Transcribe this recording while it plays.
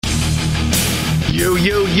Yo,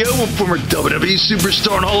 former WWE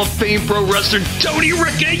superstar and Hall of Fame pro wrestler Tony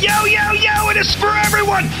Ricca. Yo, it is for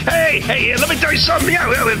everyone. Hey, let me tell you something.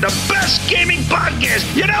 Yo, the best gaming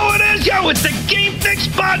podcast. You know what it is? Yo, it's the Game Fix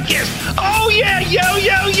Podcast. Oh, yeah,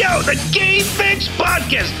 yo, the Game Fix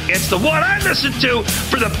Podcast. It's the one I listen to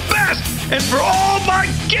for the best and for all my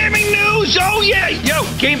gaming news. Oh, yeah, yo,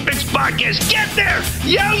 Game Fix Podcast. Get there.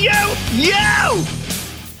 Yo.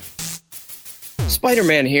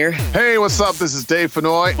 Spider-Man here. Hey, what's up? This is Dave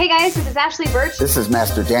Fenoy. Hey guys, this is Ashley Birch. This is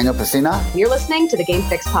Master Daniel Pacina. You're listening to the Game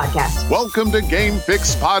Fix Podcast. Welcome to Game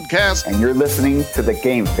Fix Podcast. And you're listening to the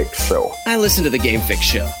Game Fix Show. I listen to the Game Fix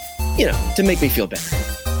Show, to make me feel better.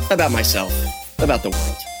 About myself, about the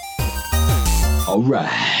world. All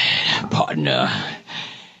right, partner.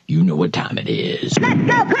 You know what time it is. Let's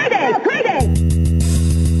go, Payday!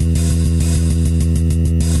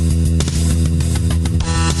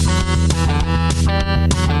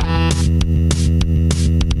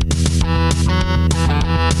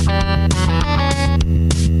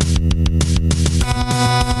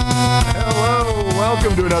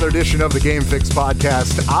 Welcome to another edition of the Game Fix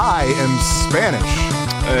Podcast. I am Spanish.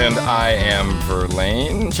 And I am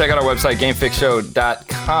Verlaine. Check out our website,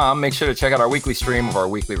 GameFixShow.com. Make sure to check out our weekly stream of our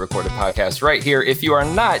weekly recorded podcast right here. If you are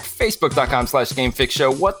not,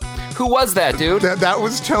 Facebook.com/GameFixShow. Who was that, dude? That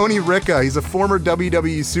was Tony Ricca. He's a former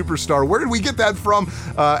WWE superstar. Where did we get that from?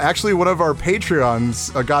 Actually, one of our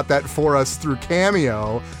Patreons got that for us through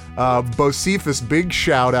Cameo. Bocephus, big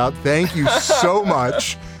shout out. Thank you so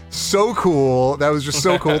much. So cool. That was just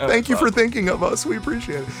so cool. Thank you for thinking of us. We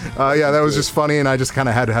appreciate it. That was just funny, and I just kind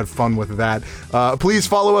of had to have fun with that. Please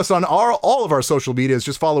follow us on all of our social medias.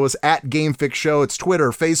 Just follow us at Game Fix Show. It's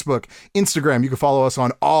Twitter, Facebook, Instagram. You can follow us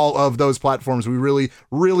on all of those platforms. We really,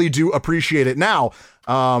 really do appreciate it. Now,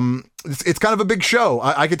 it's kind of a big show.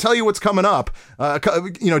 I can tell you what's coming up.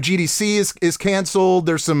 GDC is canceled.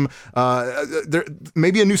 There's some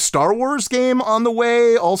maybe a new Star Wars game on the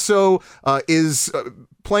way. Also, is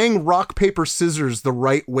playing rock paper scissors the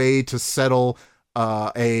right way to settle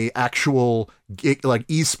a actual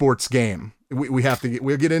esports game?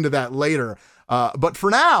 We'll get into that later. But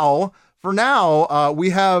for now,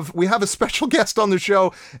 we have a special guest on the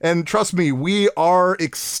show, and trust me, we are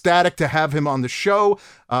ecstatic to have him on the show.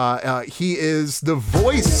 He is the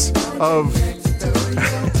voice of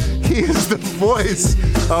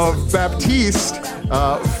Baptiste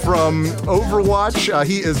from Overwatch.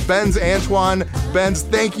 He is Benz Antoine. Benz,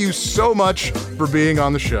 thank you so much for being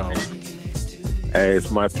on the show. Hey,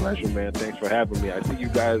 it's my pleasure, man. Thanks for having me. I see you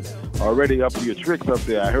guys are already up to your tricks up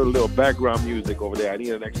there. I heard a little background music over there. I need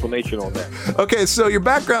an explanation on that. Okay, so your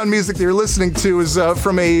background music that you're listening to is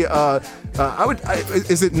from a is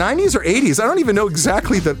it 90s or 80s? I don't even know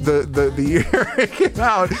exactly the year it came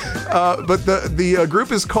out. But the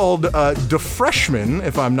group is called The Freshmen,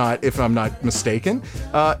 if I'm not mistaken.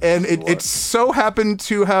 And it so happened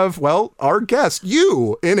to have our guest,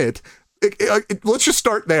 you, in it. Let's just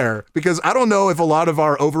start there, because I don't know if a lot of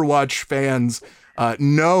our Overwatch fans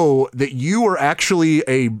know that you were actually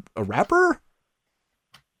a rapper.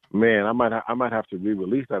 Man, I might have to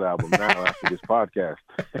re-release that album now after this podcast.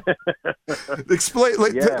 Explain.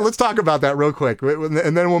 Let's talk about that real quick,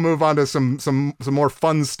 and then we'll move on to some more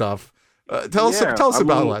fun stuff. Tell us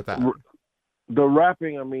about that. The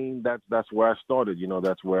rapping, that's where I started.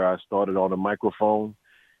 That's where I started on the microphone.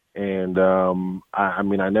 And I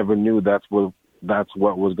never knew that's what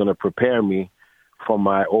was going to prepare me for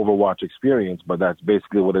my Overwatch experience, but that's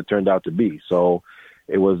basically what it turned out to be. So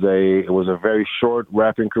it was a very short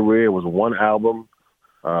rapping career. It was one album,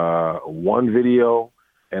 one video,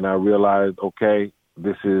 and I realized, okay,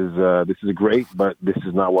 this is great, but this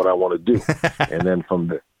is not what I want to do. and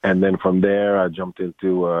then from there, I jumped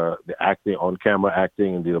into the acting, on-camera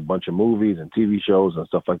acting, and did a bunch of movies and TV shows and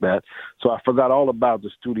stuff like that. So I forgot all about the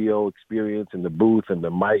studio experience and the booth and the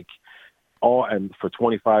mic, and for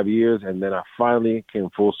 25 years. And then I finally came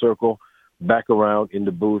full circle back around in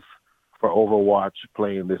the booth for Overwatch,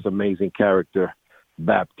 playing this amazing character,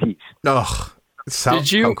 Baptiste. Oh, how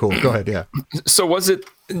cool. Go ahead, yeah. So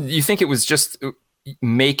you think it was just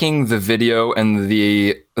making the video and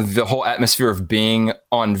the whole atmosphere of being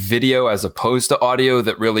on video as opposed to audio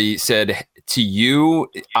that really said to you,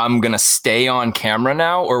 I'm going to stay on camera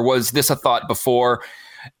now? Or was this a thought before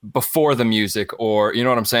the music, or you know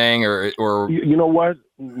what I'm saying? Or you know what?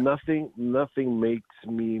 Nothing makes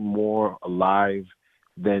me more alive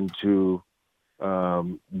than to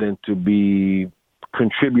be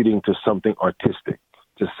contributing to something artistic,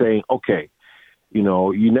 to saying, okay,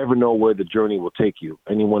 you never know where the journey will take you.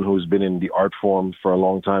 Anyone who's been in the art form for a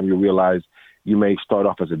long time, you realize You may start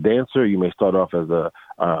off as a dancer. You may start off as a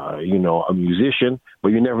musician, but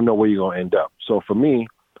you never know where you're going to end up. So for me,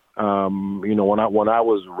 when I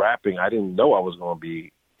was rapping, I didn't know I was going to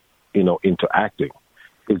be, into acting.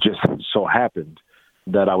 It just so happened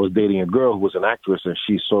that I was dating a girl who was an actress, and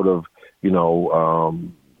she sort of,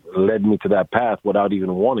 led me to that path without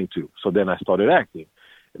even wanting to. So then I started acting.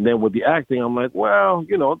 And then with the acting, I'm like, well,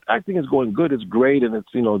 acting is going good. It's great. And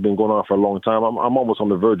it's, been going on for a long time. I'm almost on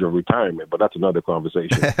the verge of retirement, but that's another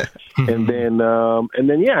conversation. and then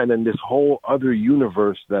this whole other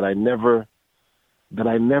universe that I never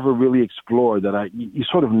really explored, you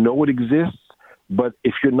sort of know it exists, but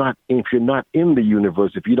if you're not in the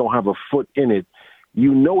universe, if you don't have a foot in it,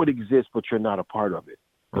 it exists, but you're not a part of it.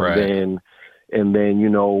 Right. And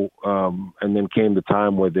then came the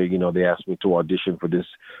time where they asked me to audition for this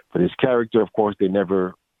character. Of course, they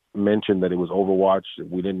never mentioned that it was Overwatch.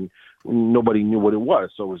 Nobody knew what it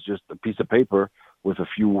was. So it was just a piece of paper with a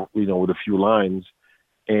few lines.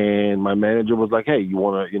 And my manager was like, "Hey, do you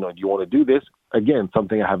want to do this?" Again,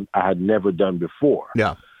 something I had never done before.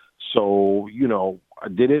 Yeah. So, I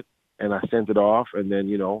did it and I sent it off, and then,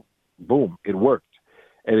 boom, it worked.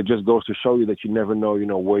 And it just goes to show you that you never know,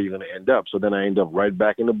 where you're going to end up. So then I end up right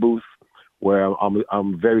back in the booth where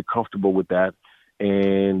I'm very comfortable with that.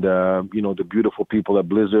 And, the beautiful people at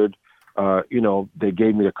Blizzard, they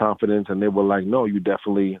gave me the confidence, and they were like, no, you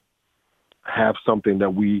definitely have something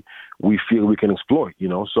that we feel we can exploit,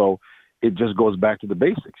 So it just goes back to the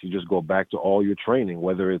basics. You just go back to all your training,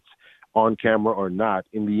 whether it's on camera or not.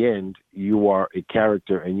 In the end, you are a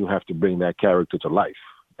character, and you have to bring that character to life.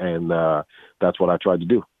 And that's what I tried to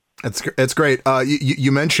do. It's great.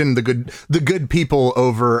 You mentioned the good people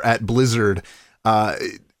over at Blizzard.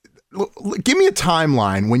 Give me a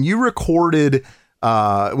timeline when you recorded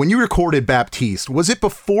Baptiste. Was it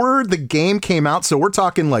before the game came out? So we're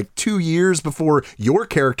talking like 2 years before your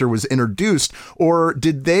character was introduced, or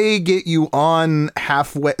did they get you on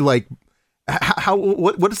halfway? Like,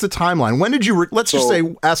 what is the timeline? When did you?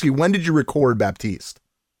 Ask you, when did you record Baptiste?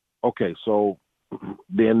 Okay, so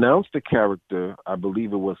they announced the character, I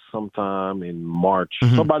believe it was sometime in March,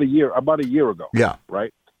 so about a year ago. Yeah.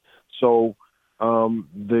 Right. So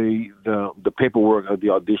the paperwork of the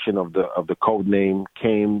audition of the code name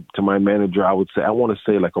came to my manager. I want to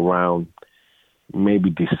say like around maybe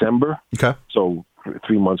December. Okay. So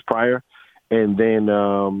 3 months prior, and then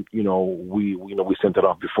we sent it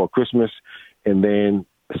off before Christmas, and then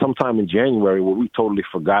sometime in January, where we totally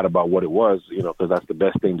forgot about what it was, because that's the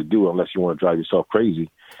best thing to do unless you want to drive yourself crazy,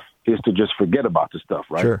 is to just forget about the stuff,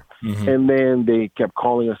 right? Sure. Mm-hmm. And then they kept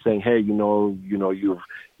calling us saying, "Hey,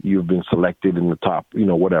 you've been selected in the top,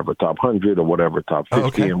 top 100 or whatever, top 50."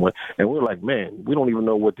 Okay. And we're like, man, we don't even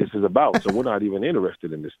know what this is about, so we're not even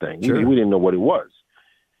interested in this thing. Sure. We didn't know what it was,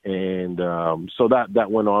 and so that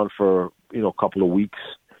went on for a couple of weeks.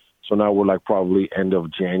 So now we're like probably end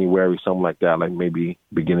of January, something like that, like maybe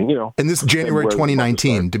beginning, And this is January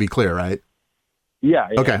 2019, to be clear, right? Yeah.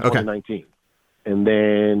 Okay. 2019. And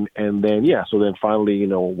then, yeah. So then finally,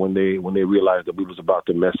 when they realized that we was about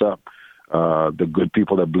to mess up, the good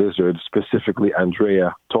people at Blizzard, specifically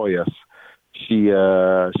Andrea Toyas, she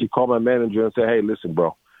called my manager and said, "Hey, listen,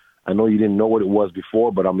 bro, I know you didn't know what it was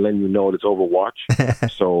before, but I'm letting you know it's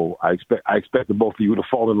Overwatch. So I expect the both of you to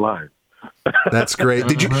fall in line." That's great.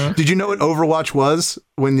 Did you know what Overwatch was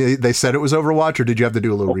when they said it was Overwatch, or did you have to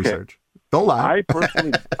do a little research? Don't lie.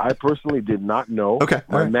 I personally did not know. Okay.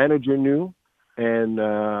 My manager knew, and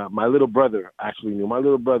my little brother actually knew. My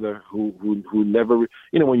little brother who never,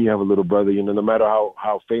 when you have a little brother, no matter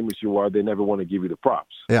how famous you are, they never want to give you the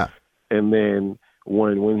props. Yeah. And then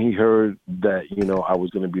when he heard that, I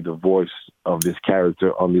was going to be the voice of this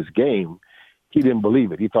character on this game, he didn't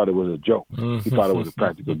believe it. He thought it was a joke. He thought it was a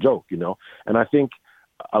practical joke, And I think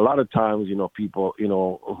a lot of times, people,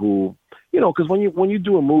 who, because when you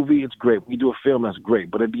do a movie, it's great. When you do a film, that's great.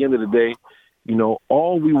 But at the end of the day,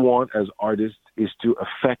 all we want as artists is to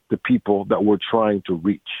affect the people that we're trying to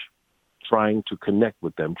reach, trying to connect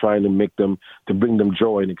with them, trying to make them, to bring them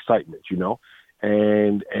joy and excitement,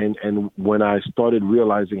 And when I started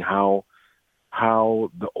realizing how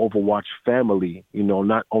the Overwatch family,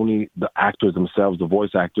 not only the actors themselves, the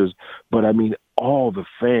voice actors, but I mean, all the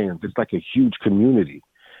fans, it's like a huge community.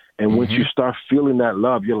 And once you start feeling that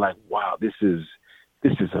love, you're like, wow, this is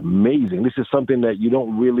amazing. This is something that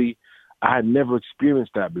I had never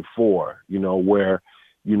experienced that before, where,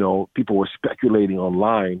 people were speculating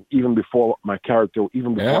online, even before my character,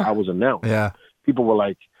 even before I was announced. Yeah. People were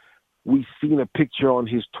like, we seen a picture on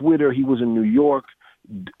his Twitter. He was in New York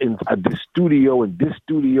at this studio, and this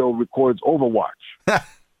studio records Overwatch.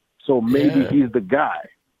 So maybe he's the guy.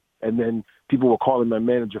 And then people were calling my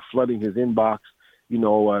manager, flooding his inbox. You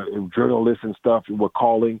know, journalists and stuff were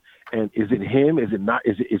calling, and is it him? Is it not?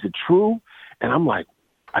 Is it true? And I'm like,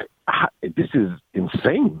 this is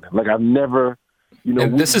insane. Like I've never, you know.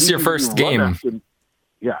 And this is your first game.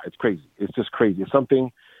 Yeah, it's crazy. It's just crazy. It's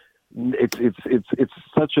something. It's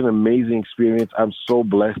such an amazing experience. I'm so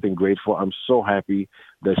blessed and grateful. I'm so happy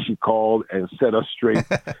that she called and set us straight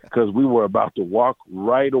because we were about to walk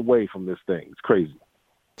right away from this thing. It's crazy.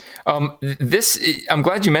 I'm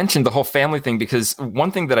glad you mentioned the whole family thing, because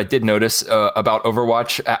one thing that I did notice about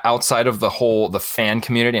Overwatch outside of the fan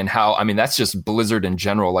community and how, I mean, that's just Blizzard in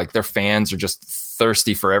general, like their fans are just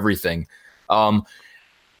thirsty for everything.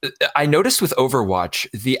 I noticed with Overwatch,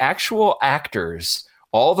 the actual actors,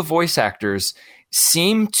 all the voice actors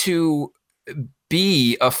seem to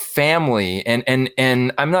be a family, and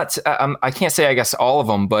I can't say, I guess, all of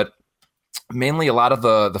them, but mainly a lot of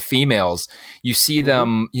the females. You see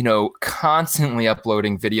them, you know, constantly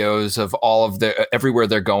uploading videos of all of everywhere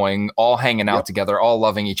they're going, all hanging out together, all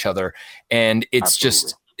loving each other. And it's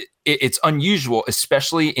just, it's unusual,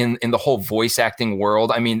 especially in the whole voice acting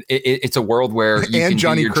world. I mean, it's a world where you can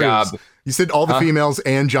Johnny do your Cruz. job. You said all the females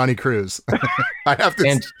and Johnny Cruz. I have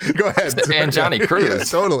to go ahead. And Johnny Cruz. Yeah,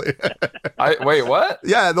 totally. Wait, what?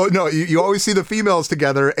 Yeah, no, you always see the females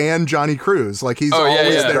together and Johnny Cruz. Like he's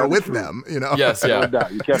always there with them, you know? Yes, yeah. No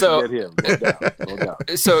doubt. You can't forget him. No doubt.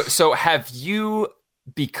 So have you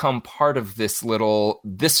become part of this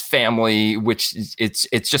family, which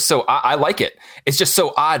it's just so, I like it. It's just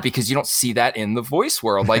so odd because you don't see that in the voice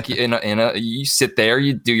world. Like you sit there,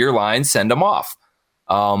 you do your lines, send them off.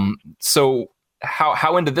 So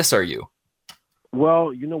how into this are you?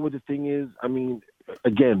 Well, you know what the thing is? I mean,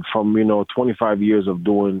 again, from, 25 years of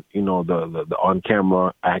doing, the on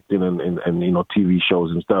camera acting and TV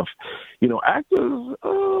shows and stuff, actors,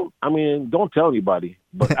 I mean, don't tell anybody,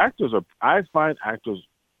 but I find actors,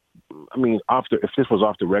 I mean, if this was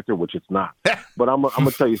off the record, which it's not, but I'm going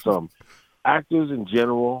to tell you something. Actors in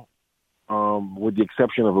general, with the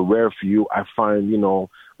exception of a rare few, I find,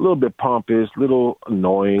 a little bit pompous, little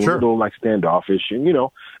annoying, little like standoffish, and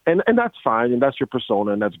and that's fine, and that's your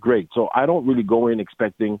persona, and that's great. So I don't really go in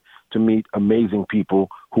expecting to meet amazing people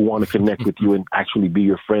who want to connect with you and actually be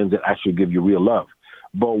your friends and actually give you real love.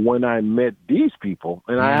 But when I met these people,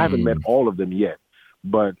 and I haven't met all of them yet,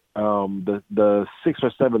 but the 6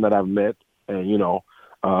 or 7 that I've met, and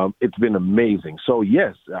it's been amazing. So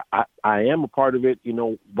yes, I am a part of it.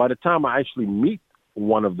 By the time I actually meet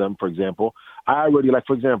one of them, for example, I already, like,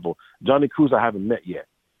 for example, Johnny Cruz, I haven't met yet,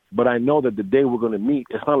 but I know that the day we're going to meet,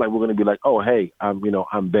 it's not like we're going to be like, oh, hey, I'm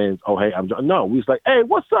Benz. Oh, hey, I'm John. No, we're just like, hey,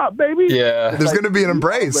 what's up, baby? Yeah. There's going to be an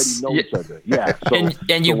embrace. We already know each other. Yeah. So,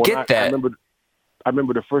 and you get that. I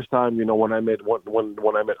remember the first time, when I met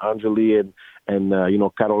when I met Anjali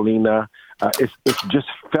and Carolina, it's just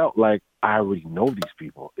felt like I already know these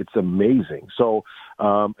people. It's amazing. So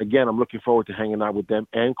again, I'm looking forward to hanging out with them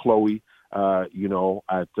and Chloe. I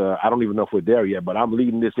don't even know if we're there yet, but I'm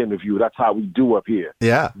leading this interview. That's how we do up here.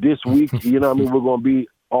 Yeah. This week, we're going to be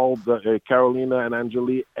all the Carolina and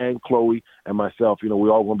Anjali and Chloe and myself.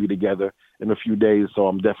 We're all going to be together in a few days. So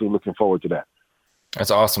I'm definitely looking forward to that.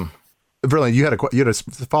 That's awesome. Brilliant. You had a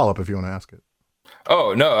follow up if you want to ask it.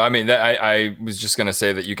 Oh, no, I mean, I was just going to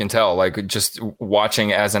say that you can tell, like, just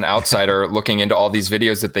watching as an outsider, looking into all these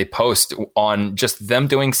videos that they post on just them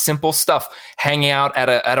doing simple stuff, hanging out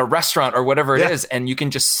at a restaurant or whatever it is. And you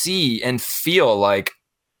can just see and feel like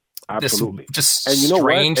Absolutely. This just and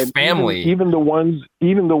strange family. Even the ones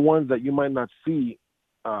that you might not see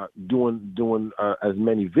doing as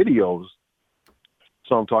many videos.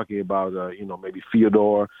 So I'm talking about, maybe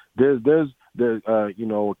Fyodor. There's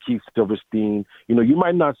Keith Silverstein. You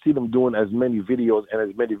might not see them doing as many videos and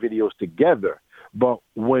as many videos together. But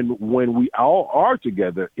when we all are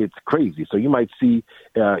together, it's crazy. So you might see,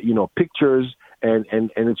 pictures and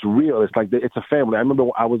it's real. It's like it's a family. I remember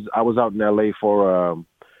I was out in LA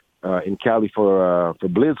in Cali for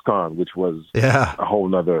BlizzCon, which was a whole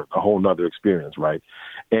nother experience, right?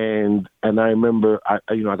 And I remember I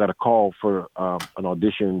got a call for an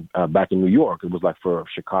audition back in New York. It was like for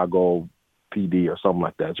Chicago PD or something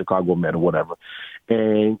like that, Chicago Med or whatever.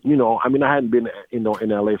 And I hadn't been in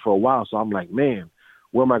LA for a while, so I'm like, man,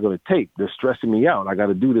 what am I going to take? They're stressing me out. I got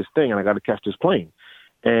to do this thing and I got to catch this plane.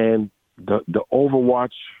 And the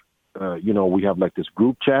Overwatch, we have like this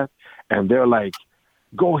group chat, and they're like,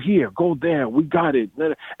 go here, go there, we got it.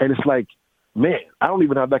 And it's like, man, I don't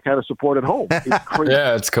even have that kind of support at home. It's crazy.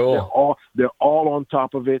 Yeah, it's cool. They're all on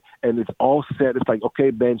top of it, and it's all set. It's like,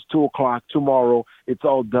 okay, Ben, it's 2:00 tomorrow. It's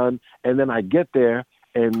all done. And then I get there,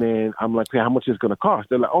 And then I'm like, hey, how much is it going to cost?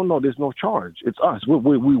 They're like, oh, no, there's no charge. It's us.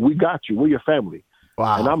 We got you. We're your family.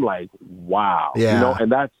 Wow. And I'm like, wow. Yeah. You know,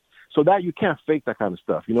 and that you can't fake that kind of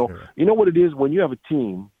stuff. You know, Sure. You know what it is when you have a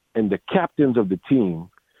team and the captains of the team,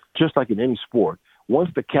 just like in any sport, once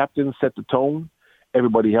the captain set the tone,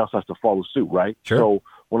 everybody else has to follow suit, right? Sure. So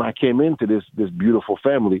when I came into this beautiful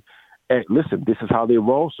family, and listen, this is how they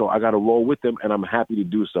roll, so I got to roll with them, and I'm happy to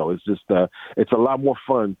do so. It's just, it's a lot more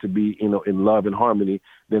fun to be, you know, in love and harmony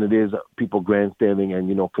than it is people grandstanding and,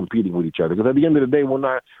 you know, competing with each other. Because at the end of the day,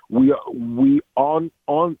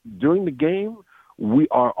 during the game, we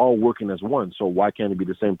are all working as one. So why can't it be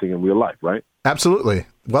the same thing in real life, right? Absolutely.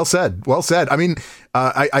 Well said. Well said. I mean,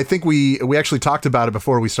 I think we actually talked about it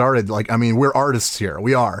before we started. Like, I mean, we're artists here.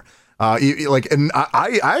 We are. And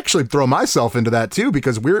I actually throw myself into that too,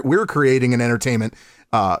 because we're creating an entertainment,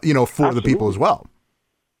 you know, for the people as well.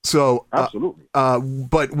 So, absolutely.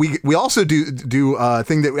 But we also do a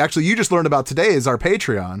thing that actually you just learned about today is our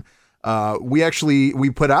Patreon. We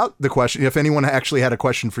put out the question if anyone actually had a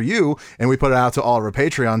question for you, and we put it out to all of our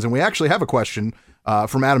Patreons, and we actually have a question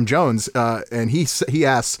from Adam Jones, and he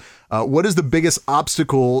asks, what is the biggest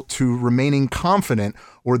obstacle to remaining confident,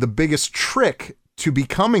 or the biggest trick to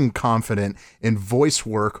becoming confident in voice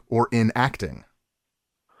work or in acting?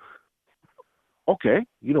 Okay,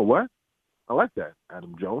 you know what? I like that,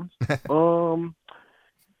 Adam Jones.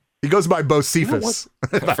 He goes by Bocephus.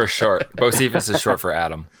 You know for short. Bocephus is short for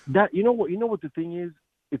Adam. You know what the thing is?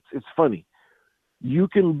 It's funny. You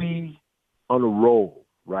can be on a roll,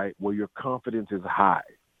 right, where your confidence is high,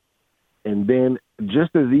 and then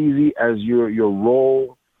just as easy as your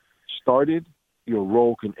roll started, your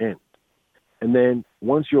roll can end. And then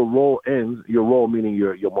once your roll ends, your roll meaning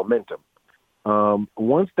your momentum.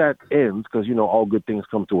 Once that ends, because, you know, all good things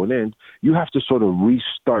come to an end, you have to sort of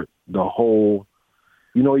restart the whole,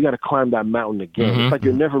 you know, you got to climb that mountain again. It's like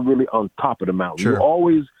you're never really on top of the mountain. Sure. You're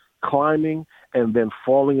always climbing and then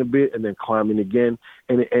falling a bit and then climbing again.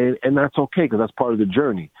 And that's okay, because that's part of the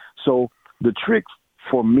journey. So the trick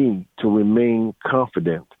for me to remain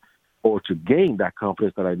confident, or to gain that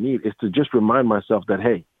confidence that I need, is to just remind myself that,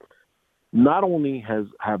 hey, not only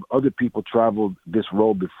have other people traveled this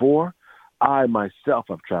road before, I myself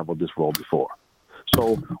have traveled this road before.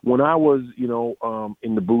 So when I was, you know,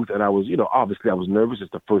 in the booth, and I was, you know, obviously I was nervous.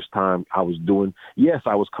 It's the first time I was doing. Yes,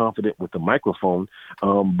 I was confident with the microphone,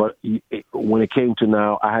 but when it came to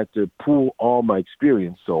now, I had to pull all my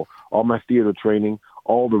experience. So all my theater training,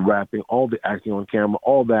 all the rapping, all the acting on camera,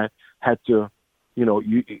 all that had to, you know,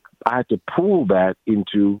 I had to pull that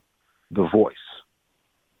into the voice.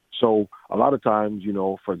 So a lot of times, you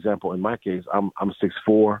know, for example, in my case, I'm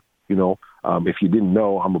 6'4", you know, if you didn't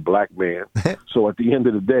know, I'm a black man. So at the end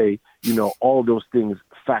of the day, you know, all those things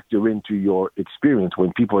factor into your experience.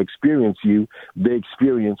 When people experience you, they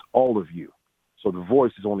experience all of you. So the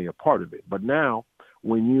voice is only a part of it. But now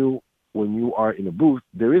when you are in a booth,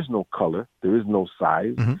 there is no color, there is no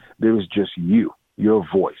size, there is just you, your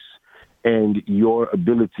voice, and your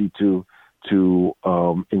ability to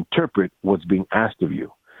interpret what's being asked of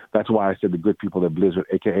you. That's why I said the good people at Blizzard,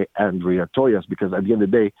 a.k.a. Andrea Toyas, because at the end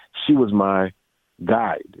of the day, she was my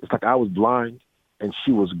guide. It's like I was blind, and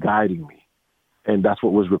she was guiding me. And that's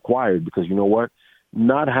what was required, because you know what?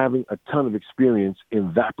 Not having a ton of experience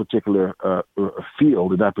in that particular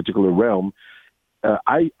field, in that particular realm,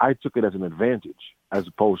 I took it as an advantage, as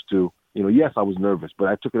opposed to, you know, yes, I was nervous, but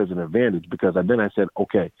I took it as an advantage, because then I said,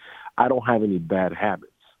 okay, I don't have any bad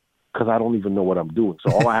habits, because I don't even know what I'm doing.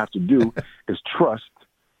 So all I have to do is trust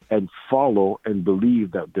and follow and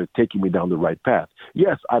believe that they're taking me down the right path.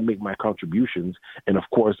 Yes, I make my contributions, and of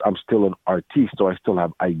course, I'm still an artiste, so I still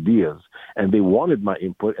have ideas, and they wanted my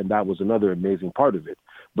input, and that was another amazing part of it.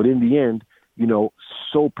 But in the end, you know,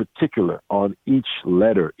 so particular on each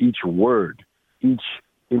letter, each word, each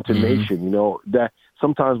intonation, you know, that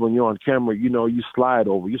sometimes when you're on camera, you know, you slide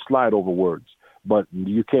over words, but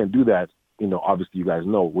you can't do that. You know, obviously you guys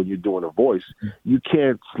know when you're doing a voice, you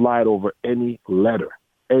can't slide over any letter.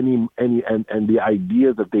 And the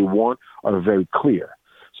ideas that they want are very clear.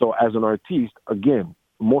 So as an artiste, again,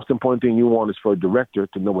 most important thing you want is for a director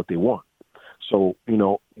to know what they want. So, you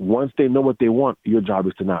know, once they know what they want, your job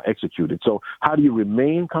is to now execute it. So how do you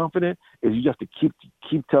remain confident? Is you just have to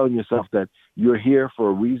keep telling yourself that you're here for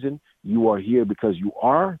a reason. You are here because you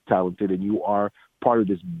are talented, and you are part of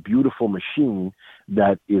this beautiful machine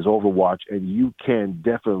that is Overwatch, and you can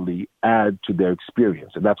definitely add to their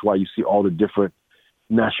experience. And that's why you see all the different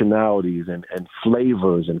nationalities and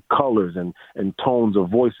flavors and colors and tones of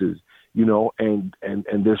voices, you know, and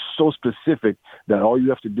they're so specific that all you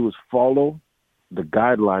have to do is follow the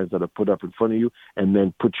guidelines that are put up in front of you, and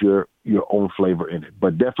then put your own flavor in it.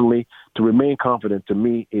 But definitely, to remain confident to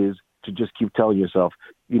me is to just keep telling yourself,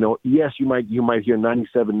 yes, you might hear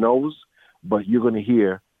 97 no's, but you're going to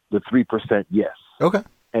hear the 3% yes. Okay.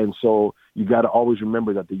 And so you got to always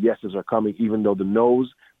remember that the yeses are coming, even though the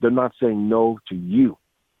no's, they're not saying no to you.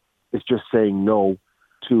 It's just saying no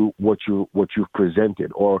to what you've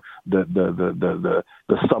presented, or the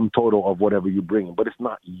sum total of whatever you bring. But it's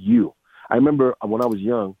not you. I remember when I was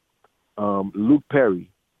young, Luke Perry,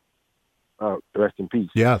 rest in peace.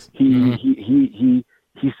 Yes. He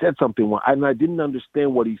said something, and I didn't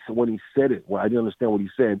understand when he said it. Well, I didn't understand what he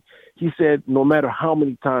said. He said, no matter how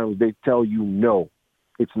many times they tell you no,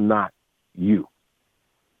 it's not you.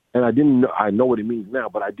 And I didn't know. I know what it means now,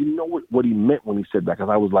 but I didn't know what he meant when he said that, because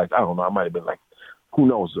I was like, I don't know. I might have been like, who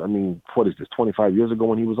knows? I mean, what is this, 25 years ago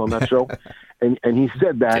when he was on that show? and he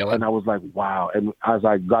said that, and I was like, wow. And as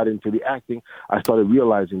I got into the acting, I started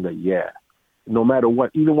realizing that, no matter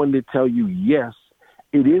what, even when they tell you yes,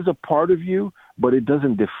 it is a part of you, but it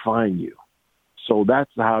doesn't define you. So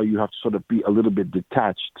that's how you have to sort of be a little bit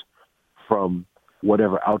detached from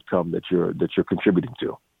whatever outcome that you're contributing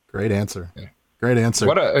to. Great answer. Yeah. Great answer.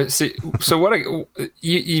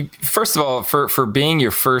 You first of all, for being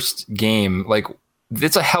your first game, like,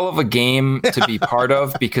 it's a hell of a game to be part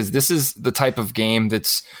of, because this is the type of game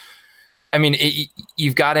that's, I mean,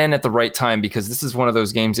 you've got in at the right time, because this is one of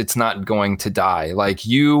those games, it's not going to die. Like,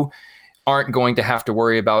 you aren't going to have to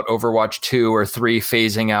worry about Overwatch 2 or 3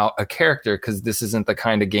 phasing out a character, because this isn't the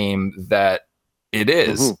kind of game that it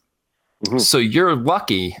is. Mm-hmm. Mm-hmm. So you're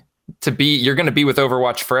lucky you're going to be with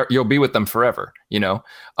Overwatch forever. You'll be with them forever,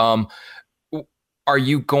 Are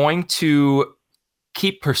you going to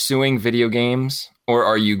keep pursuing video games, or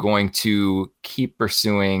are you going to keep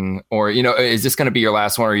pursuing, or, is this going to be your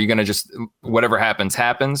last one? Or are you going to just, whatever happens,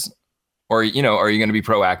 or, are you going to be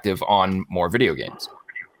proactive on more video games?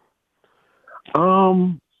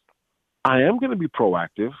 I am going to be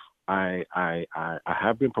proactive. I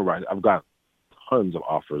have been proactive. I've got tons of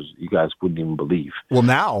offers you guys wouldn't even believe. Well,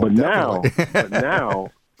 now, but now,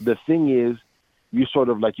 the thing is, you sort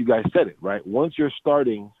of, like you guys said it, right? Once you're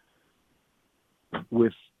starting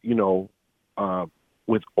with,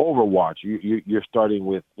 with Overwatch, you're starting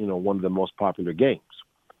with, one of the most popular games.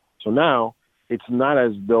 So now it's not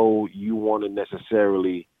as though you want to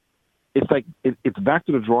necessarily. It's like it's back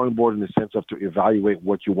to the drawing board in the sense of to evaluate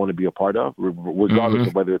what you want to be a part of, regardless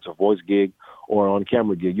of whether it's a voice gig or an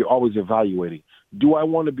on-camera gig. You're always evaluating. Do I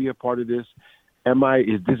want to be a part of this?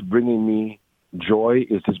 Is this bringing me joy?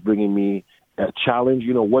 Is this bringing me a challenge?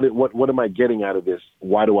 What am I getting out of this?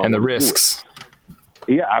 Why do I? And the risks.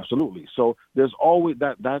 Yeah, absolutely. So there's always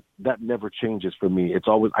that never changes for me. It's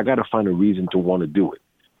always, I got to find a reason to want to do it.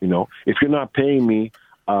 If you're not paying me,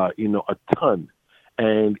 a ton.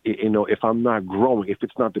 And, if I'm not growing, if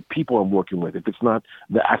it's not the people I'm working with, if it's not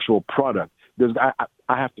the actual product, I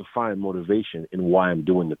have to find motivation in why I'm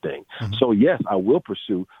doing the thing. Mm-hmm. So, yes, I will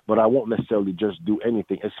pursue, but I won't necessarily just do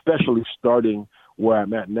anything, especially starting where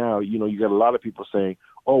I'm at now. You got a lot of people saying,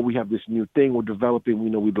 oh, we have this new thing we're developing.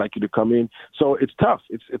 We'd like you to come in. So it's tough.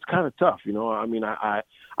 It's kind of tough. I mean, I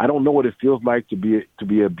don't know what it feels like to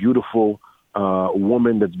be a beautiful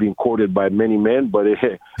woman that's being courted by many men, but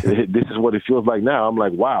this is what it feels like now. I'm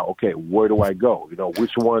like, wow, okay, where do I go?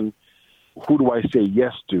 Which one, who do I say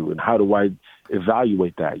yes to, and how do I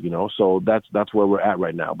evaluate that? So that's where we're at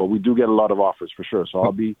right now. But we do get a lot of offers for sure.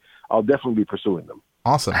 So I'll definitely be pursuing them.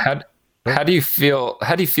 Awesome. How do you feel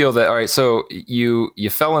that, all right, so you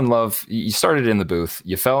fell in love, you started in the booth,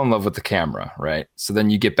 you fell in love with the camera, right? So then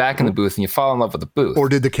you get back in the booth and you fall in love with the booth. Or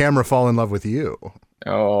did the camera fall in love with you?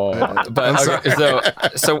 Oh, but okay,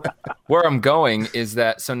 so where I'm going is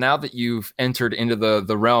that, so now that you've entered into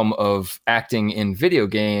the realm of acting in video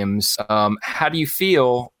games, how do you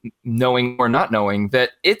feel, knowing or not knowing,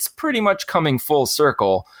 that it's pretty much coming full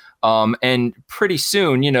circle? And pretty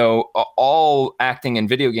soon, all acting in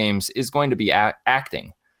video games is going to be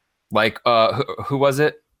acting. Like, who was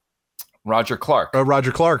it? Roger Clark.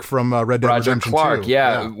 Roger Clark from Red Dead Redemption 2. Roger Clark,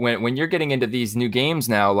 yeah. When you're getting into these new games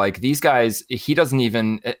now, like these guys, he doesn't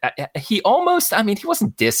even, he almost, I mean, he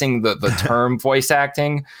wasn't dissing the term voice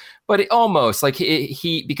acting, but it almost, like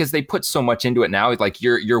he because they put so much into it now, like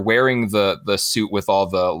you're wearing the suit with all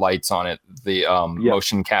the lights on it, the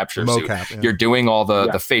motion capture suit. Yeah. You're doing all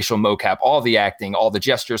the facial mocap, all the acting, all the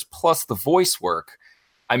gestures, plus the voice work.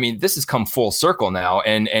 I mean, this has come full circle now,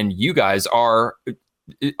 and you guys aren't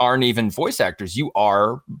even voice actors. You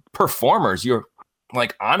are performers. You're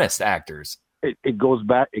like honest actors. It goes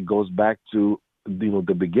back to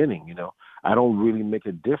the beginning. I don't really make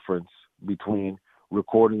a difference between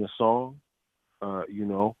recording a song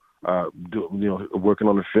working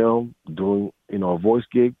on a film, doing, a voice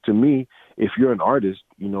gig. To me, if you're an artist,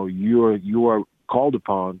 you are called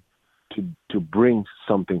upon to bring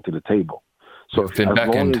something to the table. So as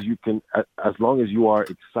long as you are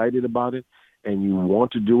excited about it and you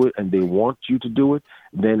want to do it and they want you to do it,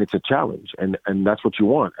 then it's a challenge. And that's what you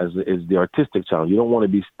want as the artistic challenge. You don't want to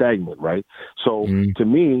be stagnant, right? So to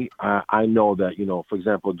me, I know that, for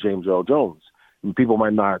example, James Earl Jones, people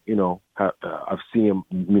might not, I've seen him,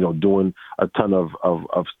 doing a ton of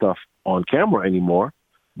stuff on camera anymore,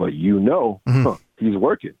 but he's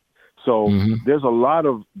working. So there's a lot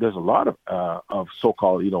of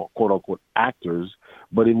so-called, quote unquote actors,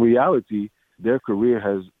 but in reality, their career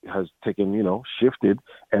has taken, shifted,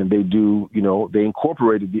 and they do, they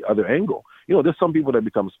incorporated the other angle. There's some people that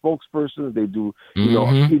become spokespersons. They do,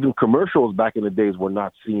 even commercials back in the days were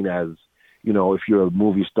not seen as, if you're a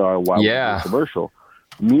movie star, why would you do a commercial?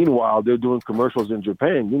 Meanwhile, they're doing commercials in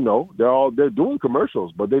Japan. They're doing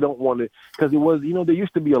commercials, but they don't want to, because it was, there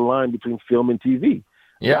used to be a line between film and TV.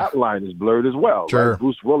 Yeah. That line is blurred as well. Sure. Like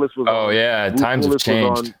Bruce Willis was times have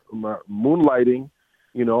changed. On Moonlighting.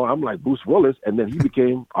 I'm like Bruce Willis, and then he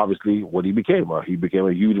became obviously what he became. He became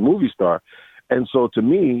a huge movie star. And so to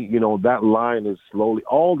me, that line is slowly,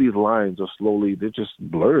 all these lines are slowly, they're just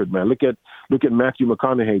blurred, man. Look at Matthew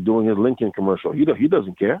McConaughey doing his Lincoln commercial. He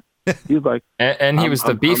doesn't care. He's like, and he was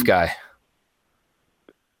the beef guy.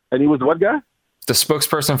 And he was the what guy? The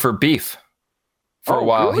spokesperson for beef. For a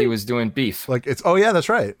while, really? He was doing beef. That's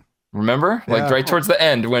right. Remember? Yeah. Right towards the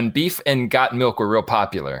end when beef and got milk were real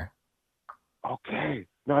popular. Okay.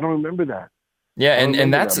 No, I don't remember that. Yeah,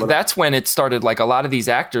 and that's when it started. Like a lot of these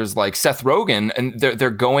actors, like Seth Rogen, and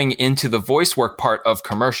they're going into the voice work part of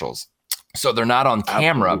commercials. So they're not on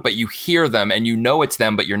camera, but you hear them and it's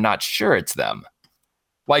them, but you're not sure it's them.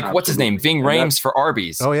 Like what's his name? Ving Rhames for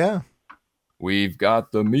Arby's. Oh yeah. We've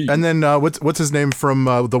got the meat. And then what's his name from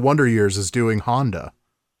the Wonder Years is doing Honda.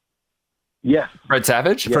 Yes. Fred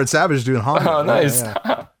Savage? Fred Savage doing Honda. Oh, nice.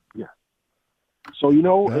 Yeah. So,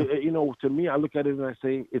 to me, I look at it and I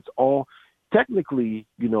say it's all technically,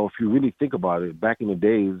 if you really think about it, back in the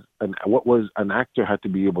days, and what was an actor had to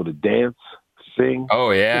be able to dance, sing.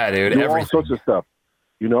 Oh yeah, dude. Do all sorts of stuff,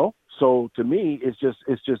 So to me, it's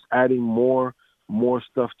just adding more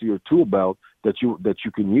stuff to your tool belt that you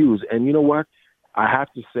can use. And you know what? I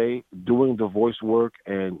have to say, doing the voice work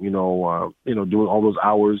and doing all those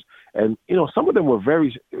hours, and some of them were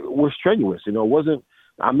strenuous. It wasn't.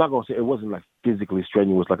 I'm not gonna say it wasn't like physically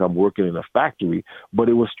strenuous, like I'm working in a factory, but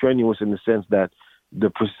it was strenuous in the sense that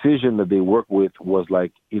the precision that they work with was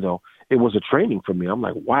like, it was a training for me. I'm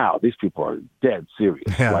like, wow, these people are dead serious.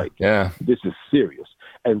 This is serious.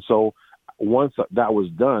 And so once that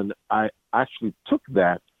was done, I actually took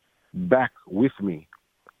that back with me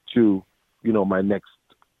to, my next,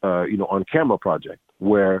 on camera project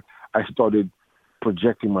where I started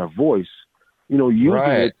projecting my voice, using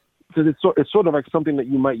it, because it's sort of like something that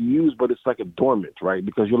you might use, but it's like a dormant, right?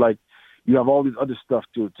 Because you have all these other stuff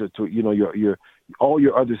to your all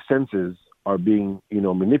your other senses are being,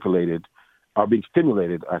 manipulated, are being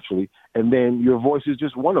stimulated actually. And then your voice is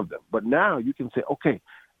just one of them. But now you can say, okay,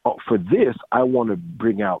 for this, I want to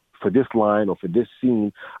bring out, for this line or for this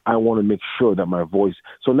scene, I want to make sure that my voice.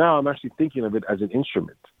 So now I'm actually thinking of it as an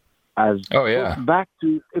instrument. It's back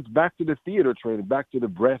to the theater training, back to the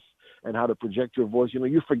breath and how to project your voice.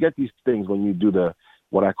 You forget these things when you do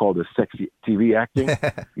what I call the sexy TV acting.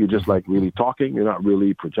 You're just like really talking. You're not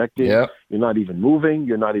really projecting. Yep. You're not even moving.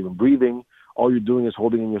 You're not even breathing. All you're doing is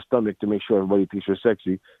holding in your stomach to make sure everybody thinks you're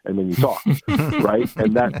sexy, and then you talk, right?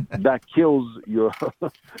 And that kills your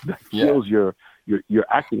your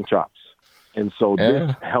acting chops. And so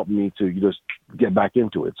this helped me to just get back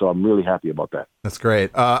into it. So I'm really happy about that. That's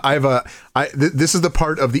great. This is the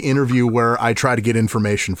part of the interview where I try to get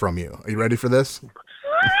information from you. Are you ready for this?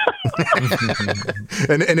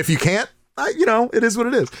 and if you can't, it is what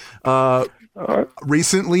it is. Right.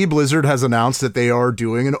 Recently, Blizzard has announced that they are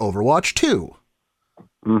doing an Overwatch 2.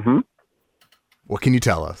 Mm-hmm. What can you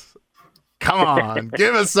tell us? Come on,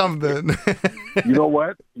 give us something. You know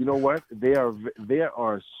what? They are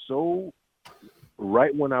so.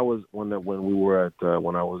 Right when we were at so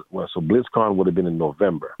BlizzCon would have been in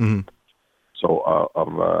November, of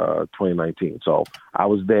 2019. So I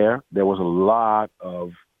was there. There was a lot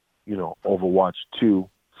of Overwatch 2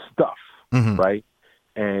 stuff, right?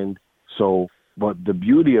 And so, but the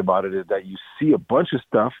beauty about it is that you see a bunch of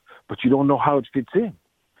stuff, but you don't know how it fits in.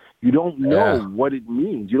 You don't know what it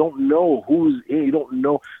means. You don't know who's in. You don't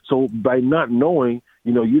know. So by not knowing,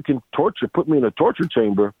 you can put me in a torture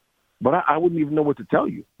chamber, but I wouldn't even know what to tell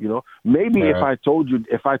you. You know, maybe if I told you,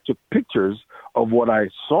 if I took pictures of what I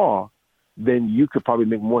saw, then you could probably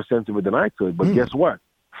make more sense of it than I could. But guess what?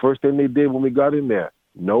 First thing they did when we got in there,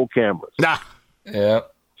 no cameras. Nah. Yeah.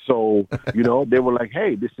 So, you know, they were like,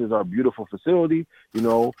 hey, this is our beautiful facility. You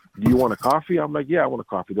know, do you want a coffee? I'm like, yeah, I want a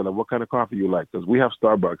coffee. They're like, what kind of coffee you like? Because we have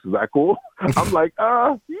Starbucks. Is that cool? I'm like,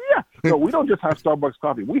 yeah. No, we don't just have Starbucks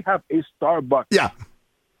coffee. We have a Starbucks. Yeah.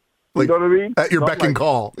 You know what I mean? At your beck and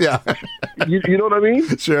call. Yeah. you know what I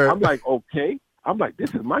mean? Sure. I'm like, okay. I'm like, this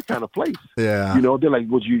is my kind of place. Yeah. You know, they're like,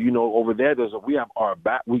 would you know, over there, we have our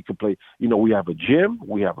we could play, you know, we have a gym,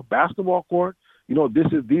 we have a basketball court. You know, this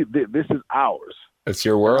is ours. It's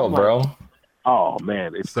your world, bro. Oh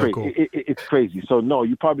man, it's so crazy. Cool. It's crazy. So no,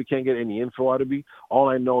 you probably can't get any info out of me. All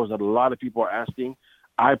I know is that a lot of people are asking.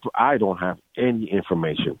 I don't have any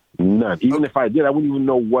information, none. Even if I did, I wouldn't even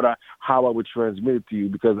know how I would transmit it to you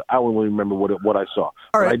because I wouldn't remember what I saw.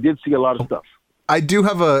 All right. But I did see a lot of stuff. I do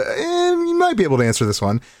have you might be able to answer this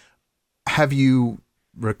one. Have you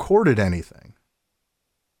recorded anything?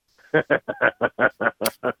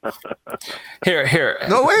 Here.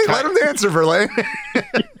 No, wait, let him answer, Verlaine.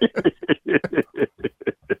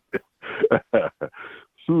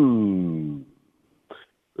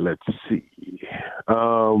 Let's see.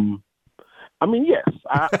 I mean, yes,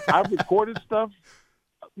 I've recorded stuff.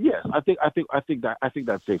 Yes, I think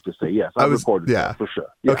that's safe to say. Yes, I've recorded stuff for sure.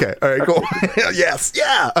 Yeah. Okay, all right, cool. Yes,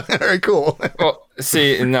 yeah. All right, cool. Well,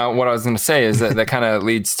 see, now what I was going to say is that kind of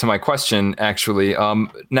leads to my question, actually.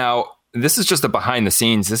 Now, this is just a behind the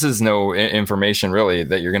scenes. This is no information really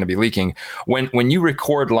that you're going to be leaking. When you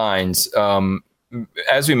record lines,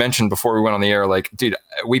 as we mentioned before we went on the air, like, dude,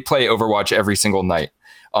 we play Overwatch every single night.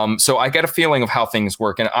 So I get a feeling of how things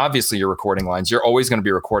work. And obviously you're recording lines. You're always going to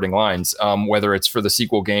be recording lines, whether it's for the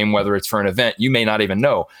sequel game, whether it's for an event, you may not even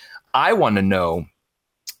know. I want to know,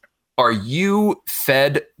 are you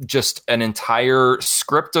fed just an entire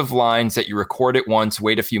script of lines that you record it once,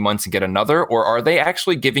 wait a few months and get another? Or are they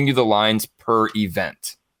actually giving you the lines per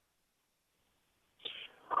event?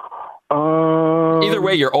 Either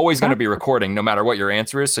way, you're always going to be recording no matter what your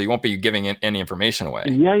answer is. So you won't be giving any information away.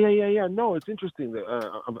 Yeah. No, it's interesting.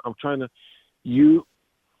 I'm trying to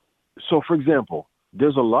So for example,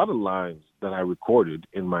 there's a lot of lines that I recorded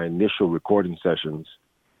in my initial recording sessions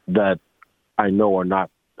that I know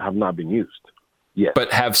have not been used yet.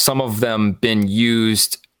 But have some of them been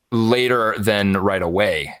used later than right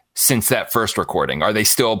away since that first recording? Are they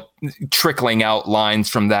still trickling out lines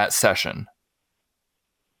from that session?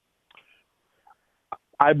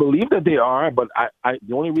 I believe that they are, but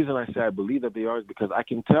the only reason I say I believe that they are is because I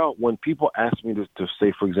can tell when people ask me to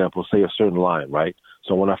say, for example, say a certain line, right?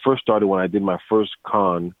 So when I first started, when I did my first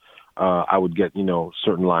con, I would get,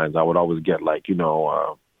 certain lines. I would always get like, thank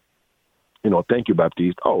you,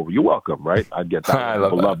 Baptiste. Oh, you're welcome, right? I'd get that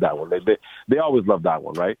one. People love that one. They always love that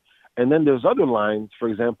one, right? And then there's other lines. For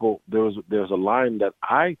example, there's a line that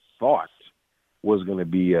I thought was going to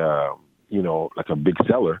be, like a big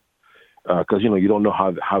seller. Because, you don't know how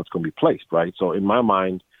it's going to be placed, right? So in my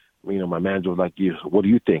mind, my manager was like, what do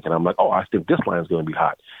you think? And I'm like, I think this line is going to be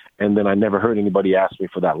hot. And then I never heard anybody ask me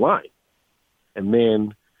for that line. And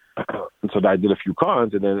then, so I did a few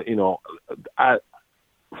cons. And then,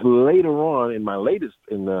 later on in my latest,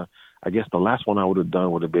 I guess the last one I would have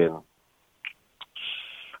done would have been,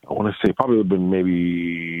 I want to say probably would have been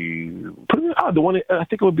maybe the one. I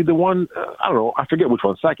think it would be the one. I don't know. I forget which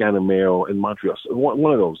one. Sac Anime in Montreal.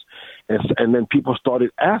 One of those. And then people started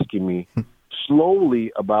asking me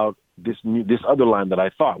slowly about this other line that I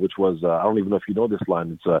thought, which was I don't even know if you know this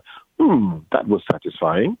line. It's that was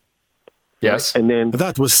satisfying. Yes. And then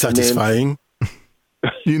that was satisfying.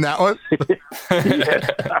 You know that one? Yes,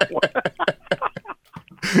 that one.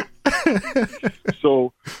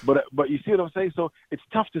 So, but you see what I'm saying? So it's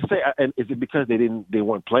tough to say. And is it because they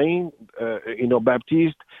weren't playing,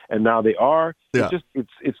 Baptiste, and now they are? Yeah.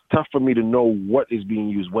 It's tough for me to know what is being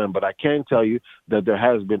used when. But I can tell you that there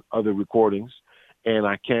has been other recordings, and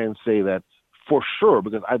I can say that for sure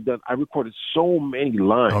because I recorded so many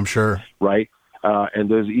lines. I'm sure, right? And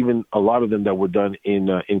there's even a lot of them that were done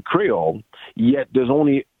in Creole. Yet there's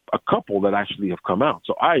only a couple that actually have come out.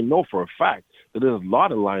 So I know for a fact that there's a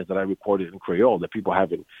lot of lines that I recorded in Creole that people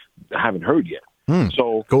haven't heard yet.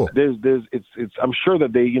 So cool. It's I'm sure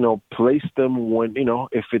that they place them when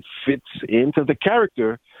if it fits into the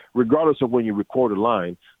character, regardless of when you record a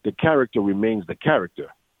line, the character remains the character.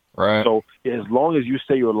 Right. So as long as you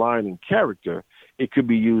say your line in character, it could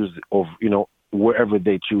be used wherever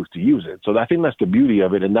they choose to use it. So I think that's the beauty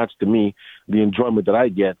of it, and that's to me the enjoyment that I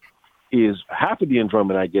get is half of the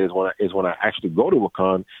enjoyment I get is when I actually go to a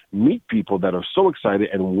con, meet people that are so excited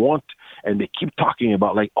and they keep talking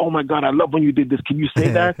about like, oh my God, I love when you did this. Can you say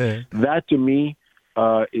that? That to me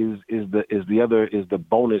is the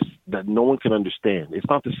bonus that no one can understand. It's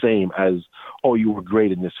not the same as, oh, you were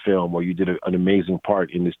great in this film or you did an amazing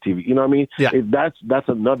part in this TV. You know what I mean? Yeah. That's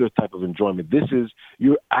another type of enjoyment. This is,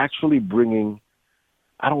 you're actually bringing,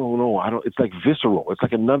 I don't know. It's like visceral. It's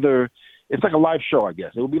like a live show, I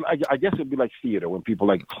guess. I guess it'd be like theater when people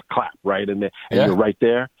like clap, right? And you're right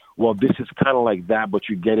there. Well, this is kind of like that, but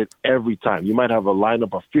you get it every time. You might have a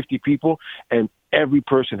lineup of 50 people, and every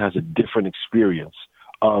person has a different experience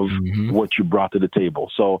of what you brought to the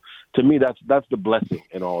table. So to me, that's the blessing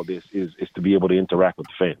in all this is to be able to interact with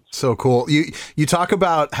the fans. So cool. You talk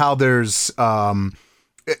about how there's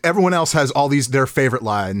everyone else has all their favorite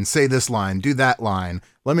lines. Say this line, do that line.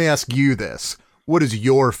 Let me ask you this. What is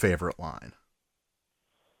your favorite line?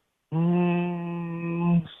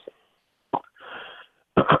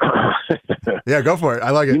 Yeah, go for it.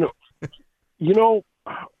 I like it. You know,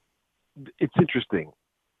 it's interesting.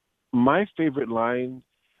 My favorite line,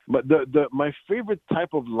 but my favorite type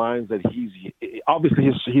of lines that he's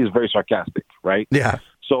very sarcastic, right? Yeah.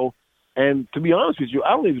 So, and to be honest with you,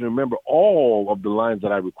 I don't even remember all of the lines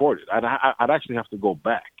that I recorded. I'd actually have to go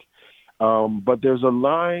back. But there's a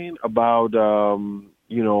line about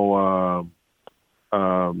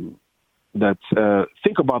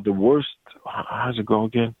think about the worst. How does it go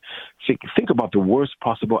again? Think about the worst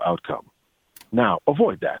possible outcome. Now,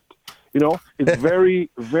 avoid that. It's very,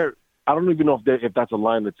 very. I don't even know if that's a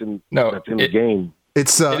line that's in the game. It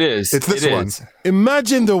is. It's this one.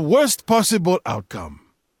 Imagine the worst possible outcome.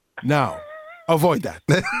 Now, avoid that.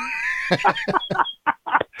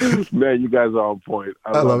 Man, you guys are on point.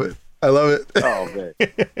 I love it. I love it. Oh man,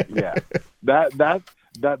 yeah.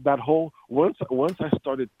 That whole once I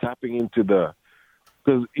started tapping into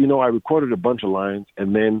because I recorded a bunch of lines,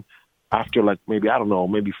 and then after maybe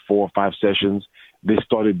 4 or 5 sessions, they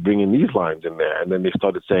started bringing these lines in there, and then they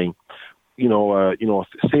started saying,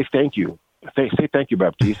 say thank you, say thank you,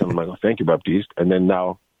 Baptiste. And I'm like, oh, thank you, Baptiste, and then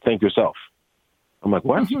now thank yourself. I'm like,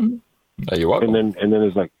 what? You're welcome. And then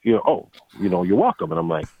it's like, you're welcome, and I'm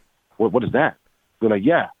like, what is that? They're like,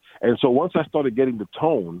 yeah. And so once I started getting the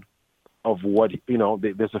tone of what,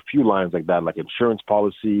 there's a few lines like that, like insurance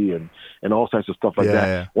policy and all types of stuff like that.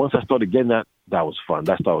 Yeah. Once I started getting that was fun.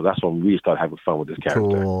 That's when we started having fun with this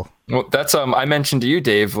character. Cool. Well, that's, I mentioned to you,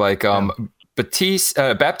 Dave, Baptiste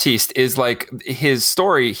is like his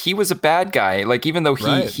story. He was a bad guy. Like, even though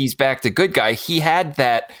he's back to good guy, he had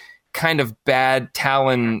that kind of bad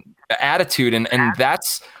Talon attitude. And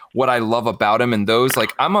that's what I love about him. And those,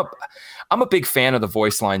 like, I'm a big fan of the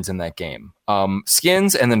voice lines in that game.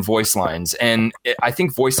 Skins and then voice lines. And I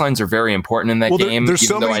think voice lines are very important in that game,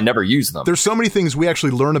 even though I never use them. There's so many things we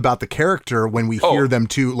actually learn about the character when we hear them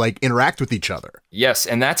to interact with each other. Yes,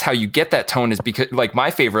 and that's how you get that tone, is because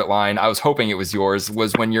my favorite line, I was hoping it was yours,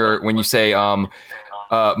 was when you say,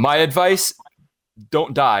 my advice,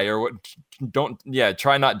 don't die, or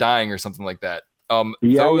try not dying, or something like that.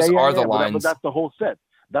 Those are the lines. But that's the whole set.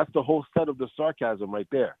 That's the whole set of the sarcasm right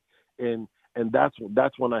there. And that's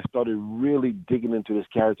when I started really digging into this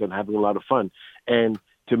character and having a lot of fun. And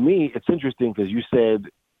to me, it's interesting because you said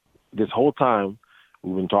this whole time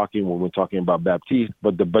we've been talking about Baptiste,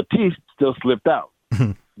 but the Baptiste still slipped out.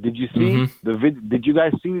 Did you see the video? Did you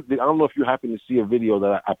guys see? I don't know if you happened to see a video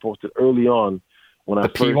that I posted early on when I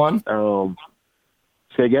first. P1?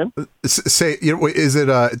 Say again? Say, is it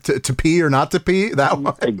to pee or not to pee? That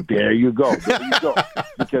one. There you go.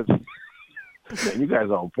 Because. Man, you guys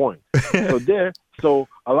are on point. So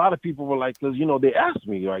a lot of people were like, because, they asked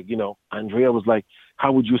me, like, Andrea was like,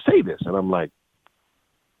 how would you say this? And I'm like,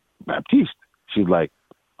 Baptiste. She's like,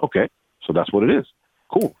 okay, so that's what it is.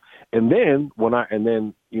 Cool. And then when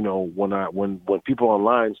people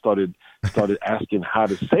online started asking how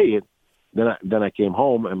to say it, then I came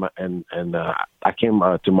home and I came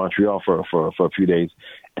to Montreal for a few days,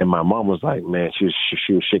 and my mom was like, man, she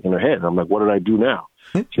was shaking her head. And I'm like, what did I do now?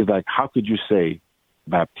 She's like, how could you say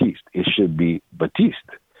Baptiste? It should be Baptiste.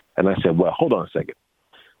 And I said, well, hold on a second.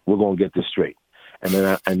 We're going to get this straight. And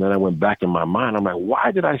then I went back in my mind. I'm like,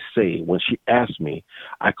 why did I say, when she asked me,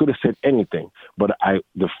 I could have said anything. But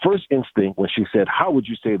the first instinct when she said, how would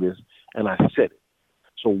you say this? And I said it.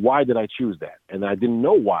 So why did I choose that? And I didn't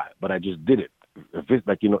know why, but I just did it,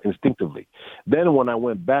 instinctively. Then when I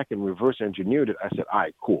went back and reverse engineered it, I said, all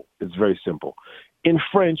right, cool. It's very simple. In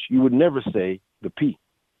French, you would never say the P,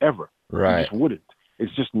 ever. Right. You just wouldn't.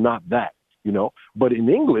 It's just not that, But in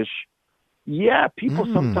English, people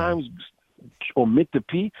sometimes omit the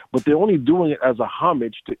P, but they're only doing it as a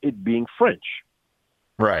homage to it being French.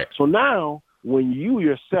 Right. So now, when you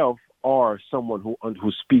yourself are someone who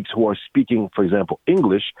are speaking, for example,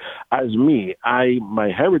 English, as me,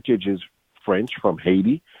 my heritage is French from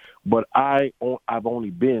Haiti, but I've only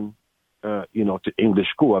been, to English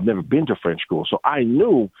school. I've never been to French school, so I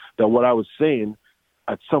knew that what I was saying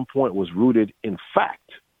at some point was rooted in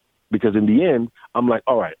fact. Because in the end, I'm like,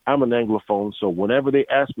 all right, I'm an Anglophone, so whenever they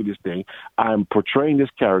ask me this thing, I'm portraying this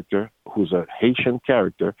character who's a Haitian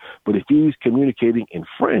character, but if he's communicating in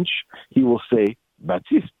French, he will say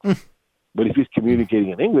Baptiste. But if he's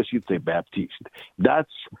communicating in English, he'd say Baptiste. That's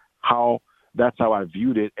how I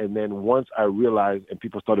viewed it. And then once I realized and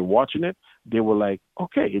people started watching it, they were like,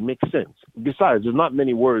 okay, it makes sense. Besides, there's not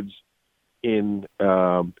many words in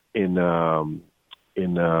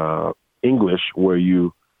English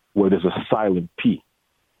where there's a silent P.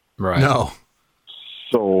 Right. No.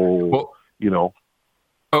 So,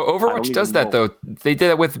 Overwatch does that, though. They did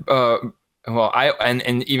it with,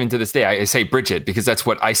 and even to this day, I say Bridget because that's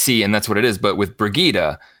what I see and that's what it is. But with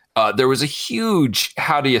Brigitte, there was a huge,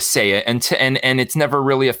 how do you say it? And it's never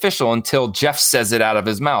really official until Jeff says it out of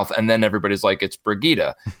his mouth. And then everybody's like, it's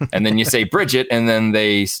Brigitte. And then you say Bridget, and then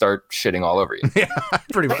they start shitting all over you. Yeah,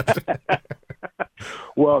 pretty much.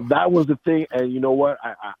 Well, that was the thing, and you know what?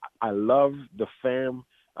 I love the fam,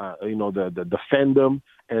 the fandom,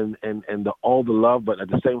 and all the love, but at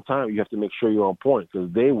the same time, you have to make sure you're on point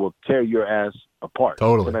because they will tear your ass apart.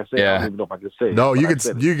 Totally. Can I say? Yeah. I don't even know if I can say it. No, you can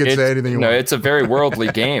say anything you want. No, it's a very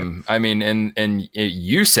worldly game. I mean, and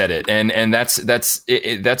you said it, and that's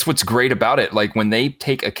what's great about it. Like when they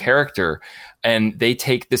take a character and they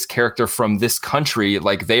take this character from this country,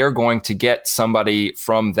 like they are going to get somebody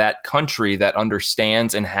from that country that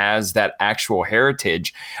understands and has that actual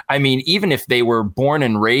heritage. I mean, even if they were born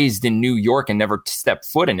and raised in New York and never stepped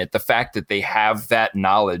foot in it, the fact that they have that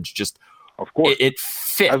knowledge just, of course, it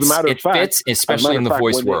fits. As a matter of fact, fits, especially in the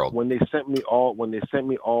voice world. When they sent me all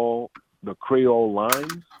the Creole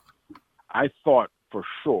lines, I thought for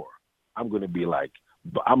sure I'm going to be like,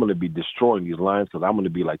 I'm going to be destroying these lines because I'm going to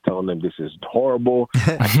be like telling them this is horrible.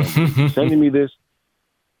 I can't believe you're sending me this.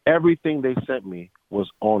 Everything they sent me was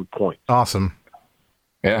on point. Awesome.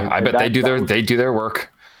 Yeah, I bet they do their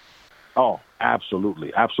work. Oh,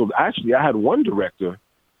 absolutely, absolutely. Actually, I had one director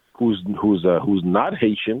who's not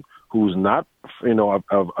Haitian, who's not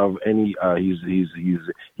of any. He's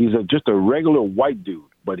just a regular white dude,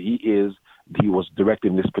 but he was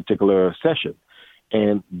directing this particular session.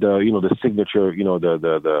 And the signature,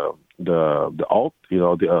 the alt,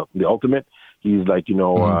 the ultimate, he's like, Vide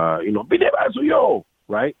bal suyo,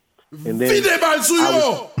 right? And then Vide bal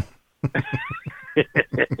suyo.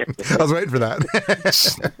 I was waiting for that.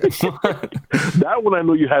 That one I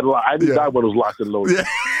knew you had. I knew that one was locked and loaded.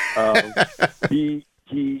 Yeah.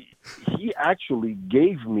 He actually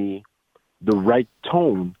gave me the right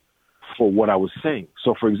tone for what I was saying.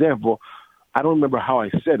 So, for example, I don't remember how I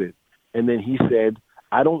said it. And then he said,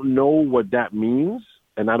 I don't know what that means,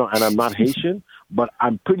 and I'm not Haitian, but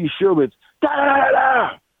I'm pretty sure it's da da da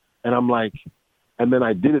da. And I'm like, and then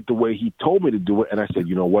I did it the way he told me to do it, and I said,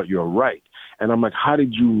 you know what, you're right. And I'm like, how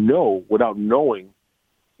did you know without knowing,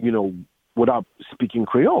 without speaking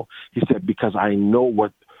Creole? He said, because I know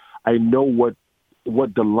what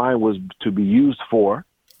the line was to be used for,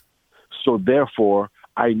 so therefore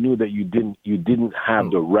I knew that you didn't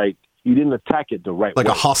have the right. You didn't attack it the right way.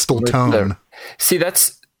 Like a hostile tone. See,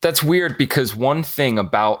 that's weird because one thing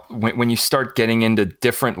about when you start getting into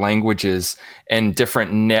different languages and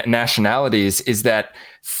different nationalities is that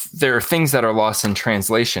there are things that are lost in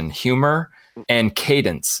translation, humor and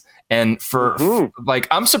cadence. And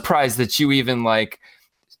I'm surprised that you even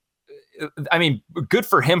good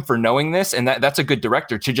for him for knowing this. And that's a good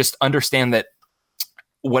director to just understand that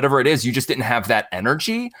whatever it is, you just didn't have that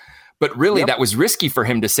energy. But really, that was risky for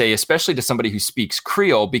him to say, especially to somebody who speaks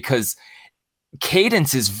Creole, because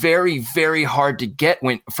cadence is very, very hard to get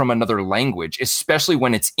from another language, especially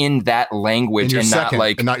when it's in that language and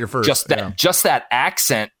not your first. Just that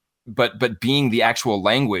accent, but being the actual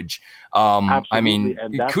language.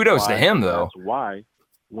 Kudos to him, though. That's why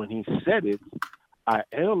when he said it, I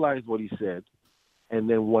analyzed what he said, and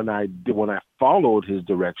then when I followed his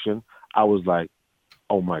direction, I was like,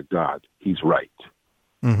 "Oh my God, he's right."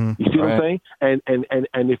 Mm-hmm. You see what I'm saying? And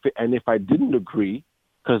if I didn't agree,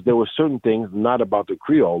 because there were certain things not about the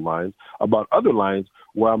Creole lines, about other lines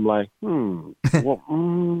where I'm like, why?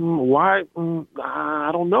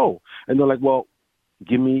 I don't know. And they're like, well,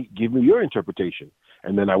 give me your interpretation,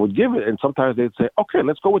 and then I would give it. And sometimes they'd say, okay,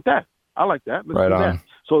 let's go with that. I like that. Let's do that.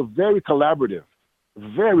 So very collaborative,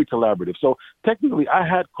 very collaborative. So technically, I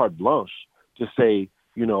had carte blanche to say,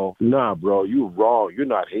 you know, nah, bro, you're wrong. You're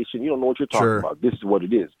not Haitian. You don't know what you're talking about. This is what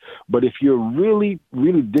it is. But if you're really,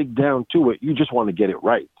 really dig down to it, you just want to get it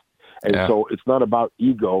right. And so it's not about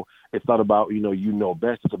ego. It's not about, you know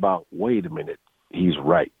best. It's about, wait a minute, he's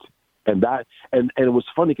right. And it was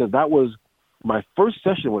funny because that was my first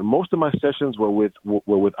session. When most of my sessions were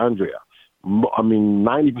with Andrea. I mean,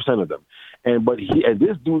 90% of them. And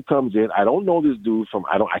this dude comes in. I don't know this dude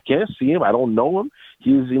I can't see him. I don't know him.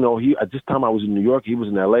 He's, at this time I was in New York. He was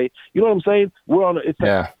in LA. You know what I'm saying?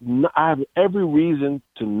 I have every reason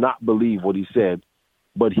to not believe what he said,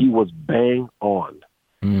 but he was bang on.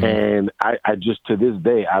 And I just, to this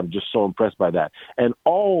day, I'm just so impressed by that. And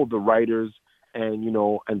all the writers and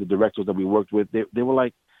the directors that we worked with, they were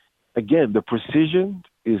like, again, the precision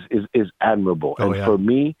is admirable. For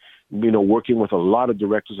me, working with a lot of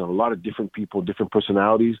directors and a lot of different people, different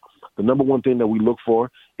personalities, the number one thing that we look for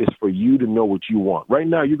is for you to know what you want. Right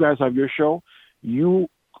now, you guys have your show. You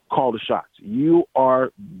call the shots. You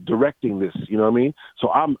are directing this. You know what I mean?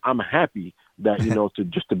 So I'm happy that,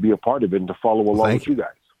 to be a part of it and to follow along with you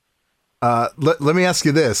guys. Let me ask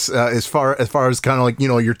you this, as far as kind of like,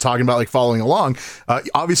 you're talking about like following along,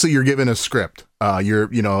 obviously you're given a script,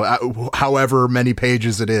 however many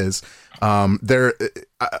pages it is, there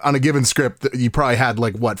on a given script, you probably had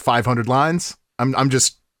like 500 lines. I'm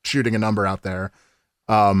just shooting a number out there.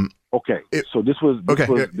 Okay. So this was,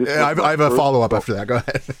 I have a follow-up after that. Go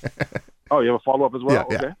ahead. Oh, you have a follow-up as well? Yeah,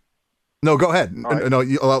 okay. Yeah. No, go ahead. Right. No,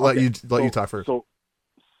 I'll let you talk first.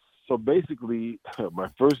 So basically, my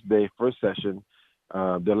first session,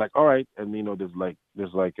 they're like, all right, and there's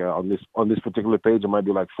like on this particular page, it might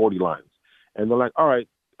be like 40 lines, and they're like, all right,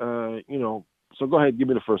 so go ahead, give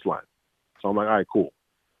me the first line. So I'm like, all right, cool.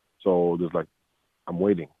 So there's like, I'm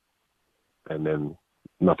waiting, and then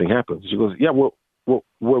nothing happens. She goes, yeah,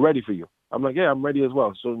 we're ready for you. I'm like, yeah, I'm ready as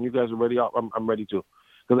well. So you guys are ready? I'm ready too.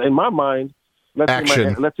 Because in my mind, let's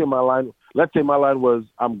say my line was,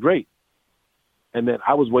 I'm great. And then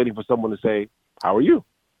I was waiting for someone to say, how are you?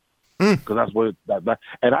 Because that's what that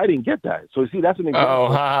and I didn't get that. So you see, that's an example.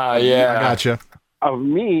 I gotcha. Of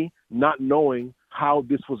me not knowing how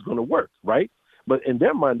this was going to work, right? But in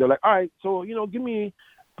their mind, they're like, all right, so give me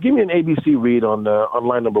an ABC read on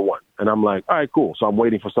line number 1. And I'm like, all right, cool. So I'm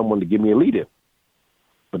waiting for someone to give me a lead in,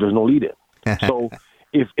 but there's no lead in. So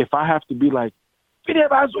if I have to be like,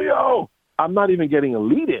 I'm not even getting a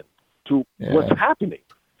lead in to what's happening.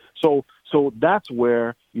 So that's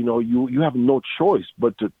where, you have no choice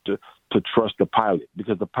but to trust the pilot,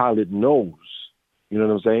 because the pilot knows, you know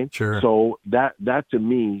what I'm saying? Sure. So that to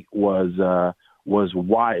me was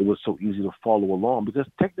why it was so easy to follow along, because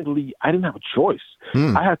technically I didn't have a choice.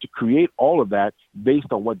 I had to create all of that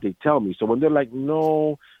based on what they tell me. So when they're like,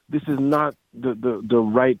 no, this is not the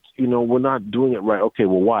right, we're not doing it right. Okay,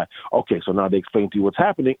 well, why? Okay, so now they explain to you what's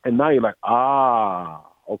happening, and now you're like,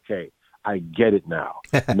 okay, I get it now.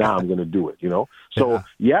 Now I'm going to do it, So,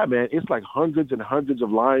 yeah, man, it's like hundreds and hundreds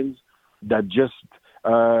of lines that just,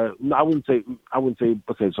 I wouldn't say,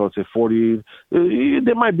 okay, so let's say 40,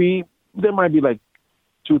 there might be like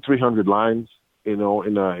 200-300 lines, in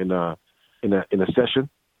a session,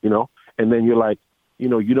 and then you're like,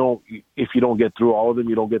 if you don't get through all of them,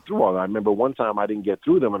 you don't get through all of them. I remember one time I didn't get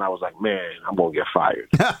through them, and I was like, man, I'm going to get fired.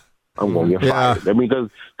 I'm going to get fired. I mean,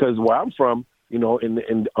 because where I'm from,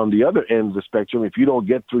 on the other end of the spectrum, if you don't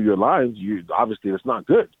get through your lines, obviously it's not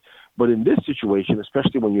good. But in this situation,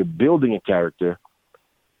 especially when you're building a character,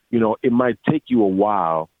 it might take you a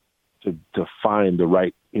while to find the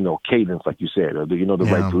right, cadence, like you said, or the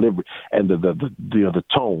right delivery and the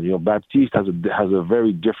tone. Baptiste has a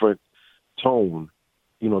very different tone,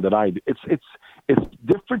 that I do. It's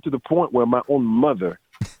different to the point where my own mother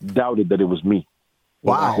doubted that it was me.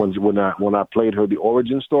 Wow. When I played her the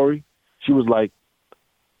origin story, she was like,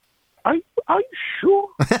 are you sure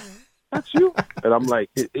that's you? And I'm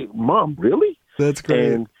like, Mom, really? That's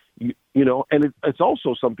great. And, and it's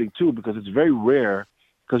also something, too, because it's very rare,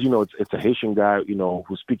 because, it's a Haitian guy,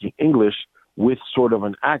 who's speaking English with sort of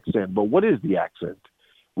an accent. But what is the accent,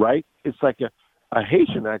 right? It's like a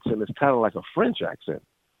Haitian accent is kind of like a French accent.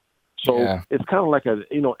 So it's kind of like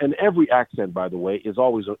and every accent, by the way, is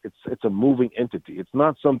always, it's a moving entity. It's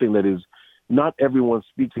not something that is, not everyone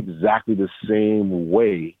speaks exactly the same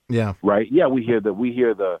way. Yeah. Right. Yeah. We hear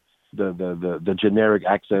the generic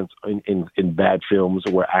accents in bad films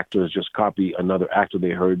where actors just copy another actor they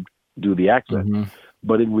heard do the accent. Mm-hmm.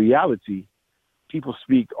 But in reality, people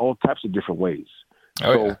speak all types of different ways.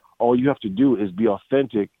 So all you have to do is be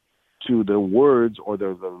authentic to the words or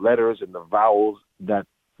the letters and the vowels that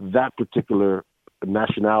particular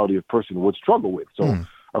nationality of person would struggle with. So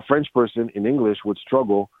a French person in English would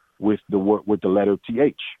struggle with the letter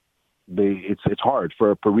TH. It's hard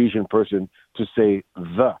for a Parisian person to say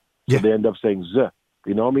the, so they end up saying Z.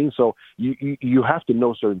 You know what I mean? So you have to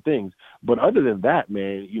know certain things, but other than that,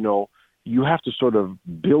 man, you know, you have to sort of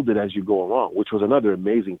build it as you go along, which was another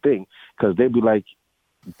amazing thing, because they'd be like,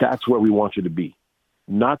 "That's where we want you to be."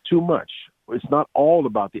 Not too much. It's not all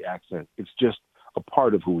about the accent. It's just a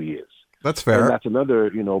part of who he is. That's fair. And that's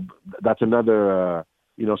another, you know,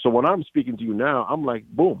 you know, so when I'm speaking to you now, I'm like,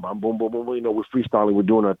 boom, I'm boom, boom, boom, you know, we're freestyling, we're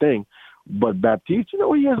doing our thing. But Baptiste, you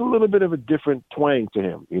know, he has a little bit of a different twang to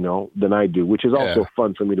him, you know, than I do, which is also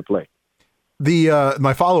fun for me to play.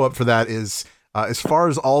 My follow-up for that is, as far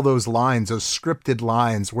as all those lines, those scripted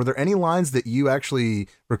lines, were there any lines that you actually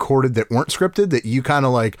recorded that weren't scripted, that you kind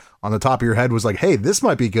of like on the top of your head was like, hey, this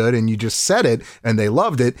might be good, and you just said it and they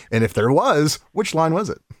loved it? And if there was, which line was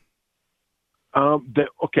it?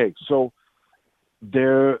 Okay, so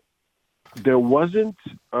there wasn't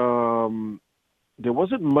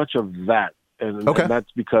much of that, and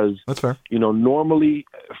that's because that's fair. You know, normally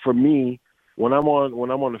for me, when I'm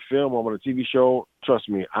on a film, I'm on a TV show, trust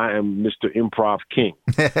me, I am Mr. Improv King.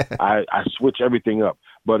 I switch everything up.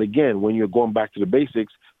 But again, when you're going back to the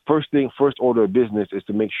basics, first order of business is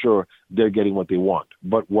to make sure they're getting what they want.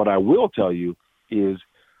 But what I will tell you is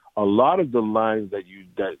a lot of the lines that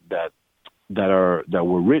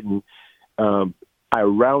were written, I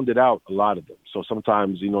rounded out a lot of them. So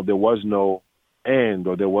sometimes, you know, there was no and,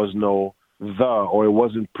 or there was no the, or it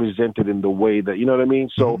wasn't presented in the way that, you know what I mean?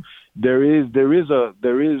 So there was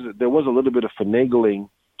a little bit of finagling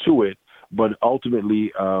to it, but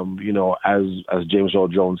ultimately, you know, as James Earl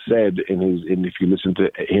Jones said if you listen to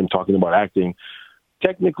him talking about acting,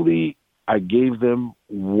 technically I gave them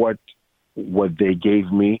what they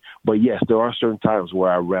gave me. But yes, there are certain times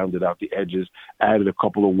where I rounded out the edges, added a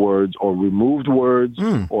couple of words or removed words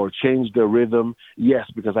or changed the rhythm. Yes,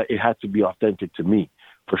 because it had to be authentic to me,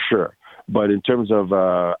 for sure. But in terms of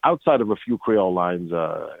outside of a few Creole lines,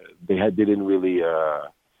 they didn't really.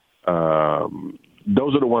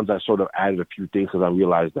 Those are the ones I sort of added a few things because I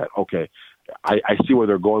realized that, okay, I see where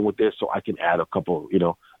they're going with this, so I can add a couple. You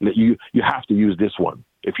know, you have to use this one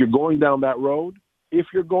if you're going down that road.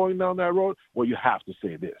 Well, you have to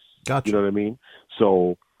say this. Gotcha. You know what I mean?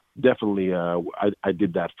 So definitely, I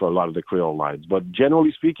did that for a lot of the Creole lines. But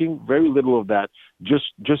generally speaking, very little of that.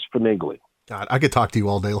 Just finagling. God, I could talk to you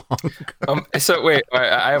all day long. So wait,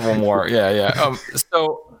 I have one more. Yeah.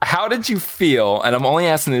 So how did you feel? And I'm only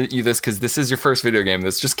asking you this because this is your first video game.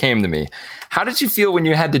 This just came to me. How did you feel when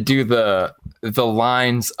you had to do the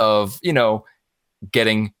lines of, you know,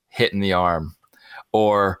 getting hit in the arm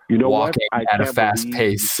or walking at a fast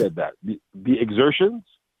pace? You said that the exertions.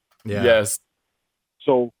 Yeah. Yes.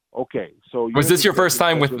 So okay. So was this your first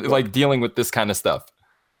time with like dealing with this kind of stuff?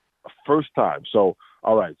 First time. So.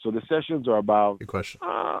 All right, so the sessions are about. Good question.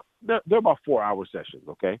 They're about 4-hour sessions.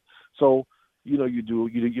 Okay, so you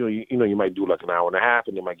might do like an hour and a half,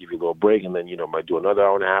 and they might give you a little break, and then might do another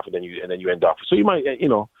hour and a half, and then you end off. So you might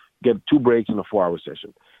get 2 breaks in a 4-hour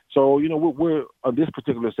session. So we're on this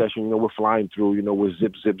particular session. We're flying through. We're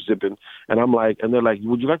zipping, and I'm like, and they're like,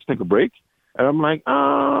 would you like to take a break? And I'm like,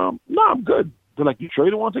 no, I'm good. They're like, you sure you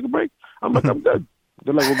don't want to take a break? I'm like, I'm good.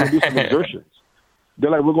 They're like, we're gonna do some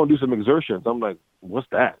exertions. I'm like, what's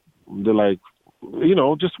that? They're like,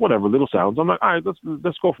 just whatever, little sounds. I'm like, all right,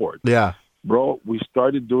 let's go for it. Yeah. Bro, we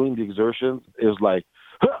started doing the exertions. It was like,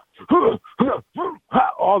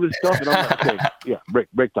 all this stuff. And I'm like, okay, yeah,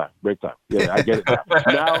 break time. Yeah, I get it now.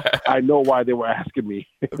 Now I know why they were asking me.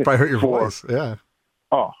 Probably hurt your voice. Yeah.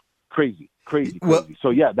 Oh, crazy. Well, so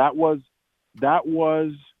yeah, that was,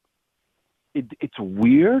 it's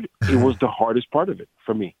weird. It was the hardest part of it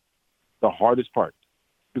for me. The hardest part.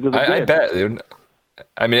 Because again, I bet, dude.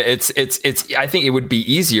 I mean, it's. I think it would be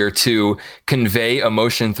easier to convey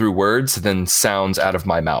emotion through words than sounds out of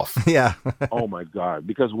my mouth. Yeah. Oh my God!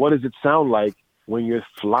 Because what does it sound like when you're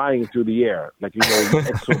flying through the air, like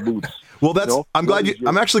exo boots? Well, that's.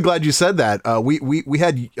 I'm actually glad you said that. We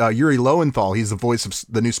had Yuri Lowenthal. He's the voice of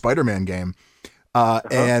the new Spider-Man game,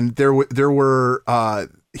 and there were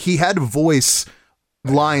he had voice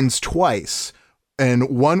lines twice. And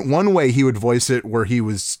one way he would voice it where he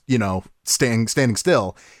was, standing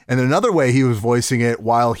still. And then another way he was voicing it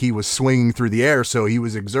while he was swinging through the air. So he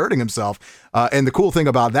was exerting himself. And the cool thing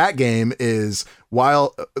about that game is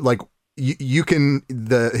while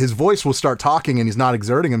his voice will start talking and he's not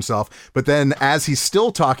exerting himself. But then as he's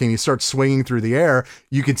still talking, he starts swinging through the air.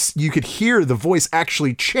 You could hear the voice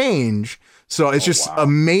actually change. So it's just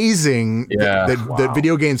amazing that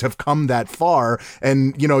video games have come that far.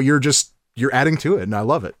 And, you're adding to it, and I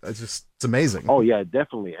love it. It's amazing. Oh yeah,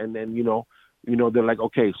 definitely. And then they're like,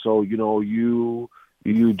 okay, so, you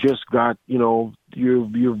just got, you've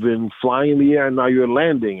been flying in the air and now you're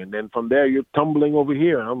landing. And then from there, you're tumbling over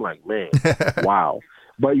here. And I'm like, man, wow.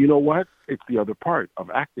 But you know what? It's the other part of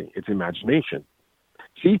acting. It's imagination.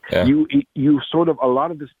 See, you sort of, a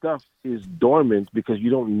lot of the stuff is dormant because you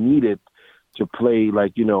don't need it to play,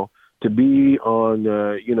 like, to be on,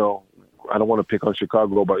 I don't want to pick on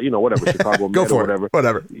Chicago, but whatever, Chicago Go for or it.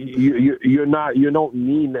 Whatever. You don't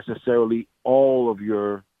need necessarily all of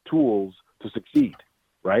your tools to succeed,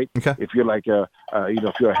 right? Okay. If you're like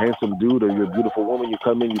if you're a handsome dude or you're a beautiful woman, you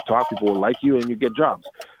come in, you talk, people will like you, and you get jobs.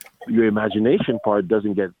 Your imagination part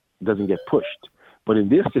doesn't get pushed. But in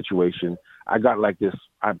this situation, I got like this.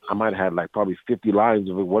 I might have had like probably 50 lines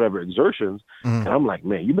of whatever exertions, and I'm like,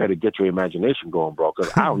 man, you better get your imagination going, bro,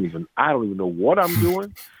 because I don't even know what I'm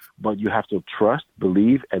doing. But you have to trust,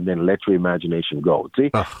 believe, and then let your imagination go.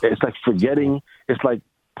 See, it's like forgetting. It's like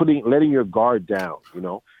letting your guard down.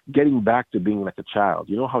 Getting back to being like a child.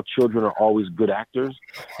 You know how children are always good actors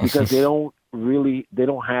because they don't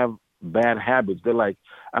have bad habits. They're like,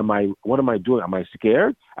 what am I doing? Am I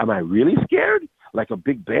scared? Am I really scared? Like a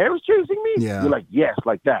big bear is chasing me? Yeah. You're like, yes,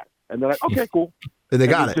 like that. And they're like, okay, cool. And they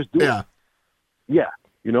got it. Just do it. Yeah.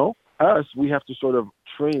 Us, we have to sort of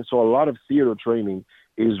train. So a lot of theater training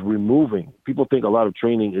is removing. People think a lot of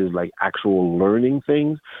training is like actual learning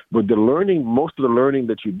things, but most of the learning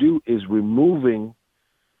that you do is removing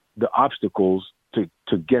the obstacles to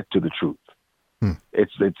get to the truth.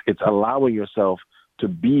 It's allowing yourself to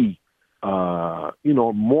be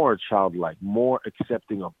more childlike, more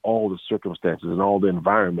accepting of all the circumstances and all the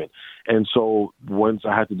environment. And so once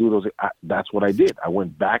I had to do those, that's what I did. I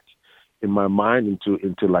went back in my mind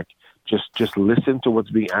into like, just listen to what's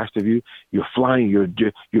being asked of you. You're flying, you're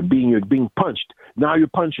being punched. Now you're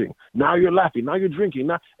punching. Now you're laughing. Now you're drinking.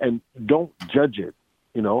 And don't judge it.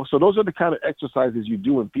 So those are the kind of exercises you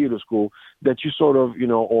do in theater school that you sort of,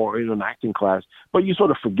 or in an acting class, but you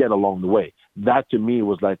sort of forget along the way. That to me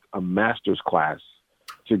was like a master's class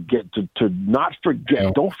to get to not forget.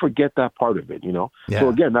 Yeah. Don't forget that part of it, Yeah. So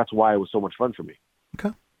again, that's why it was so much fun for me.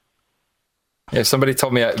 Okay. If somebody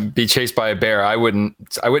told me I'd be chased by a bear, I wouldn't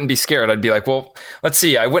be scared. I'd be like, well, let's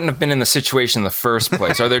see. I wouldn't have been in the situation in the first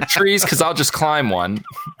place. Are there trees? Because I'll just climb one.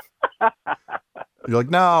 You're like,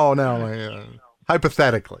 no.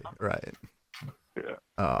 Hypothetically, right? Yeah.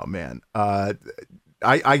 Oh man, I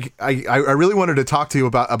really wanted to talk to you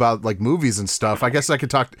about like movies and stuff. I guess I could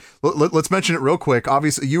talk. Let's mention it real quick.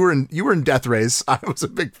 Obviously, you were in Death Race. I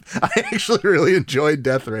actually really enjoyed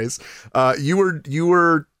Death Race. You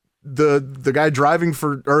were the guy driving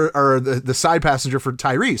for or the side passenger for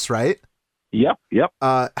Tyrese, right? Yep.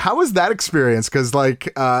 How was that experience? Because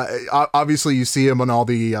like obviously you see him on all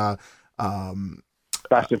the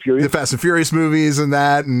Fast and Furious. The Fast and Furious movies and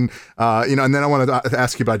that, and and then I wanted to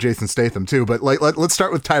ask you about Jason Statham too. But like, let's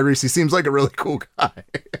start with Tyrese. He seems like a really cool guy.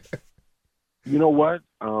 You know what,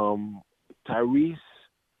 Tyrese?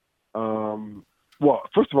 Well,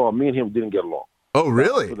 first of all, me and him didn't get along. Oh,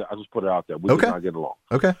 really? I just put it out there. We did not get along.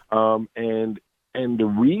 Okay. And the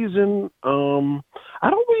reason, I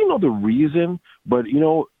don't really know the reason, but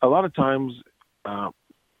a lot of times,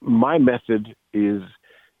 my method is,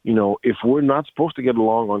 if we're not supposed to get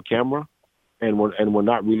along on camera and we're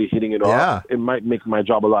not really hitting it off, it might make my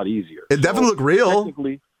job a lot easier. It definitely looked real.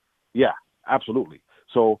 Technically, yeah, absolutely.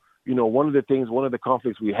 So, one of the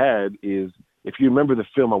conflicts we had is, if you remember the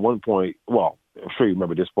film at one point, well, I'm sure you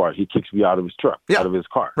remember this part, he kicks me out of his truck, out of his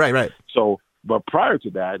car. Right. So, but prior to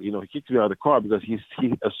that, he kicks me out of the car because he's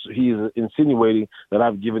insinuating that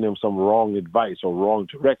I've given him some wrong advice or wrong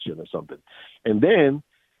direction or something. And then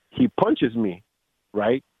he punches me,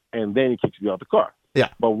 right? And then he kicks me out the car. Yeah.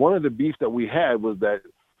 But one of the beefs that we had was that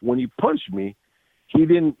when he punched me, he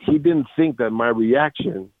didn't think that my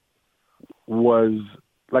reaction was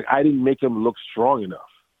like, I didn't make him look strong enough.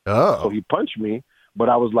 Oh. So he punched me, but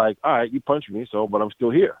I was like, all right, you punched me, but I'm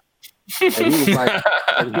still here. And he was like,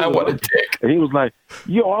 what a dick. And he was like,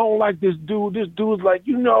 yo, I don't like this dude. This dude's like,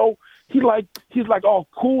 he's like all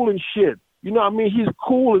cool and shit. You know what I mean? He's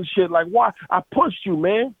cool and shit. Like, why? I punched you,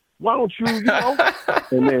 man. Why don't you,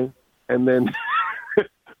 and then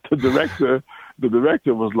the director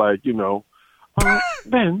was like,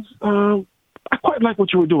 Benz, I quite like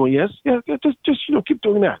what you were doing. Yes. Yeah. Just keep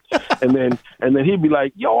doing that. And then he'd be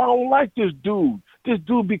like, yo, I don't like this dude. This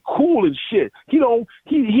dude be cool and shit. He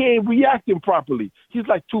ain't reacting properly. He's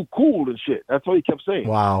like too cool and shit. That's what he kept saying.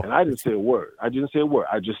 Wow. And I didn't say a word. I just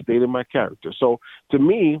stayed in my character. So to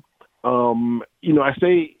me,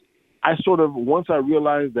 I sort of, once I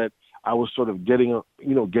realized that I was sort of getting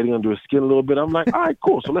under his skin a little bit. I'm like, all right,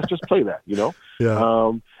 cool. So let's just play that, Yeah.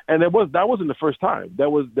 And that wasn't the first time.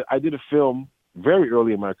 I did a film very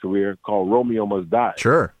early in my career called Romeo Must Die.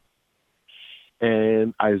 Sure.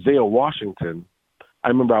 And Isaiah Washington, I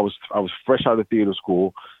remember I was fresh out of theater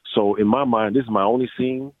school. So in my mind, this is my only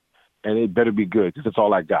scene, and it better be good because that's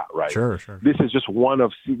all I got, right? Sure. This is just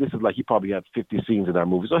this is like he probably had 50 scenes in that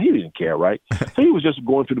movie, so he didn't care, right? So he was just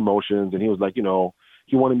going through the motions, and he was like,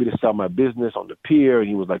 he wanted me to sell my business on the pier, and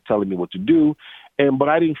he was like telling me what to do, but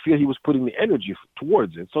I didn't feel he was putting the energy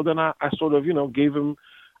towards it. So then I sort of, gave him,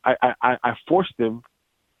 I forced him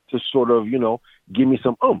to sort of, give me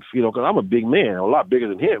some oomph, because I'm a big man, a lot bigger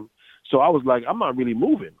than him. So I was like, I'm not really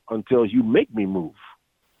moving until you make me move.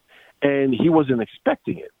 And he wasn't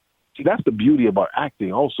expecting it. See, that's the beauty about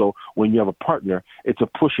acting. Also, when you have a partner, it's a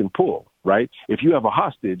push and pull, right? If you have a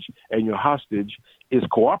hostage and your hostage is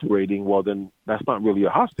cooperating, well, then that's not really a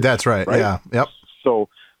hostage. That's right. Yeah. Yep. So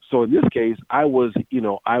in this case, I was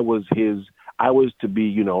to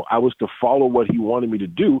follow what he wanted me to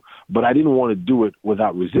do, but I didn't want to do it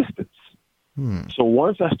without resistance. So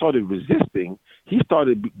once I started resisting, he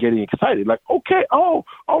started getting excited. Like, okay, all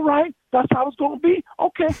right, that's how it's going to be.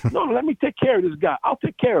 Okay, no, let me take care of this guy. I'll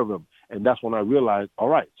take care of him. And that's when I realized, all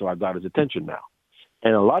right, so I got his attention now.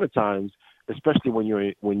 And a lot of times, especially when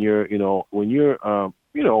you're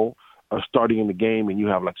starting in the game and you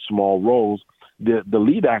have like small roles, the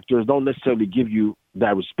lead actors don't necessarily give you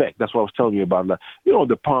that respect. That's what I was telling you about, like,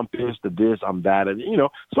 the pompous, the this, I'm that, and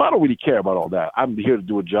so I don't really care about all that. I'm here to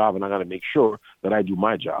do a job, and I got to make sure that I do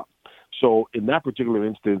my job. So in that particular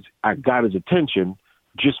instance, I got his attention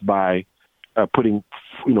just by putting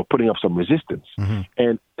up some resistance. Mm-hmm.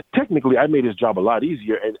 And technically, I made his job a lot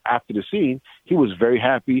easier. And after the scene, he was very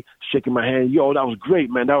happy, shaking my hand. Yo, that was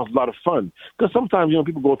great, man. That was a lot of fun. Because sometimes,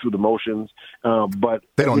 people go through the motions, but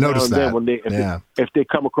they don't notice that. If they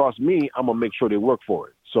come across me, I'm gonna make sure they work for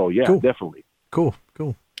it. So yeah, cool. Definitely. Cool.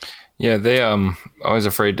 Yeah, they always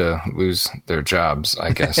afraid to lose their jobs,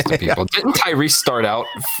 I guess, to people. Didn't Tyrese start out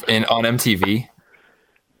on MTV?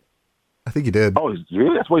 I think he did. Oh,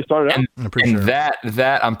 really? That's where he started out? I'm pretty sure.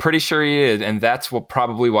 That I'm pretty sure he is, and that's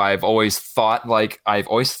probably why I've always thought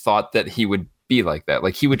that he would be like that.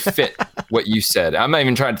 Like he would fit what you said. I'm not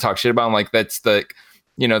even trying to talk shit about him. Like that's those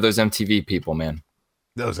MTV people, man.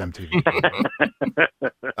 Those MTV people.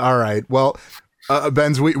 All right. Well,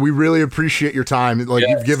 Benz, we really appreciate your time. Like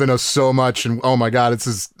You've given us so much, and oh my God,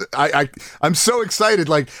 I'm so excited.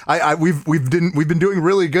 Like we've been doing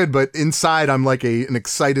really good, but inside I'm like an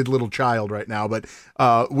excited little child right now. But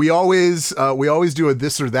we always do a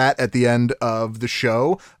this or that at the end of the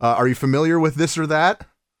show. Are you familiar with this or that?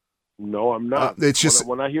 No, I'm not. It's just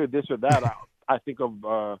when I hear this or that, I think of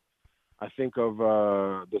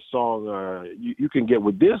the song you can get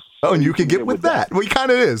with this. Oh, and you can get with that. Well,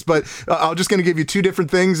 kind of is, but I'm just going to give you two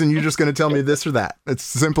different things, and you're just going to tell me this or that. It's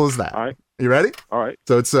simple as that. All right. You ready? All right.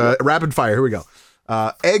 So it's rapid fire. Here we go.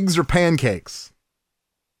 Eggs or pancakes?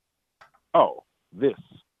 Oh, this.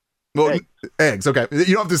 Well, eggs. Okay. You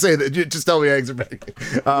don't have to say that. Just tell me eggs or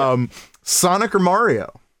pancakes. Sonic or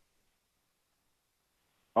Mario?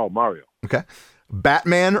 Oh, Mario. Okay.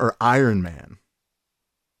 Batman or Iron Man?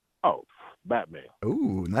 Oh, Batman.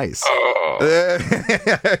 Ooh, nice.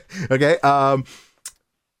 Okay.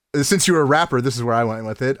 Since you were a rapper, this is where I went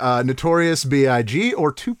with it. Notorious B.I.G.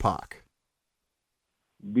 or Tupac?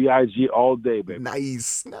 B.I.G. all day, baby.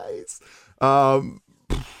 Nice.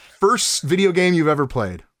 First video game you've ever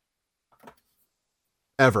played?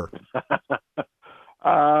 Ever?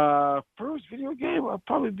 First video game would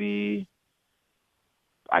probably be,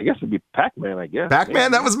 I guess it'd be Pac-Man, I guess.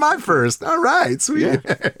 Pac-Man, that was my first. All right, sweet.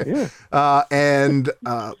 Yeah. And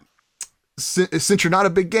since you're not a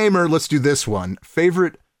big gamer, let's do this one.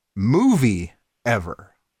 Favorite movie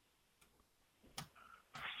ever?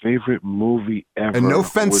 Favorite movie ever? And no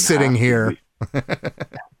fence sitting here.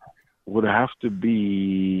 Would have to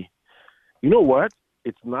be, you know what?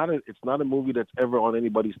 It's not a movie that's ever on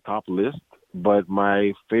anybody's top list, but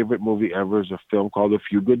my favorite movie ever is a film called A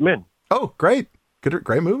Few Good Men. Oh, great.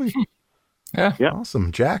 Great movie. Yeah.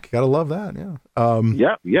 Awesome. Jack, gotta love that. Yeah.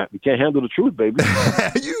 Yeah. You can't handle the truth, baby.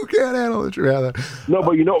 You can't handle the truth.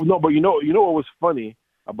 But you know what was funny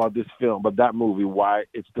about this film, but that movie, why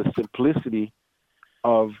it's the simplicity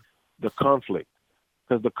of the conflict.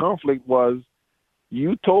 Because the conflict was,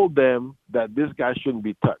 you told them that this guy shouldn't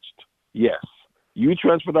be touched. Yes. You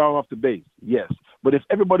transferred arm off the base. Yes. But if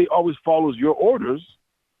everybody always follows your orders,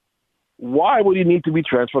 why would he need to be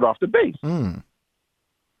transferred off the base?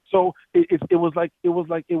 So it was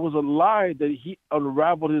a lie that he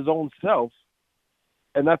unraveled his own self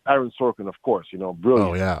and that's Aaron Sorkin, of course, brilliant.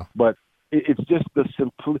 Oh, yeah. But it's just the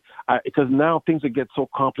simplicity, because now things get so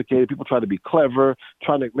complicated. People try to be clever,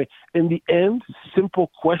 trying to make, in the end, simple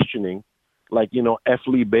questioning, like, F.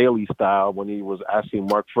 Lee Bailey style when he was asking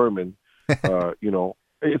Mark Furman,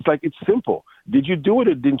 it's like, it's simple. Did you do it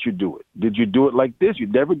or didn't you do it? Did you do it like this? You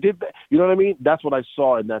never did that. You know what I mean? That's what I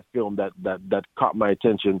saw in that film that caught my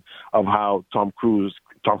attention, of how Tom Cruise's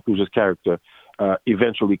character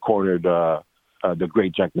eventually cornered the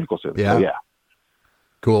great Jack Nicholson. Yeah. So, yeah.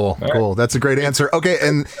 Cool. That's a great answer. Okay,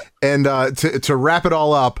 and to wrap it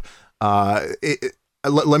all up,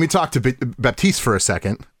 let me talk to Baptiste for a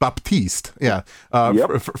second. Baptiste, yeah,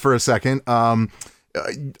 for a second.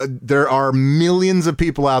 There are millions of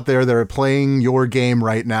people out there that are playing your game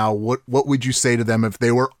right now. What would you say to them if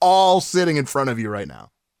they were all sitting in front of you right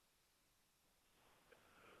now?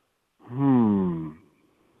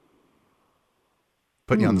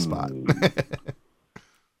 Putting you on the spot.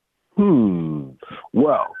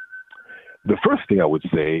 Well, the first thing I would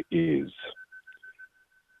say is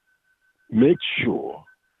make sure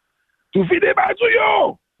to feed it back to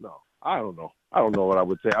you. No, I don't know. I don't know what I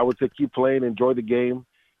would say. I would say keep playing, enjoy the game,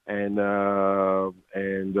 and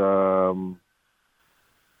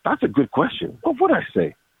that's a good question. What would I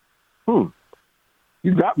say?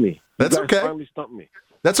 You got me. That's you guys okay. Finally stumped me.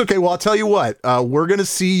 That's okay. Well, I'll tell you what. We're gonna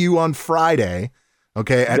see you on Friday.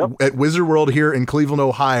 Okay, at Wizard World here in Cleveland,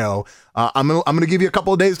 Ohio. I'm gonna give you a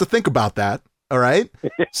couple of days to think about that. All right.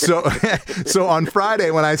 So on Friday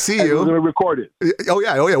when I see you, we're gonna record it. Oh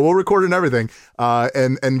yeah, we'll record it and everything.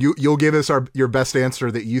 And you'll give us your best answer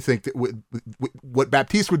that you think that what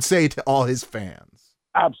Baptiste would say to all his fans.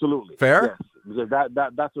 Absolutely. Fair. Yes, because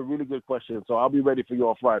that's a really good question. So I'll be ready for you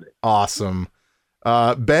on Friday. Awesome.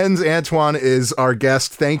 Benz Antoine is our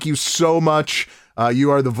guest. Thank you so much.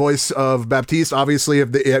 You are the voice of Baptiste. Obviously,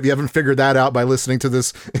 if you haven't figured that out by listening to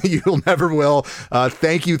this, you'll never will.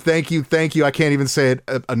 Thank you. I can't even say it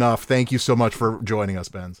enough. Thank you so much for joining us,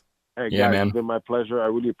 Benz. Hey, guys, man. It's been my pleasure. I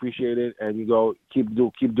really appreciate it. And keep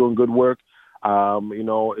doing good work.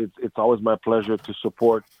 It's always my pleasure to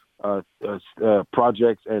support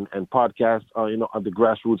projects and podcasts, on the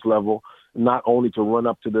grassroots level. Not only to run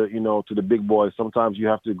up to the big boys. Sometimes you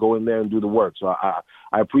have to go in there and do the work. So I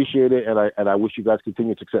appreciate it, and I wish you guys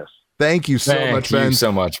continued success. Thank you so much, Ben. Thank you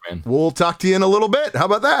so much, man. We'll talk to you in a little bit. How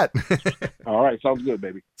about that? All right, sounds good,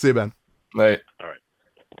 baby. See you, Ben. Bye. All right.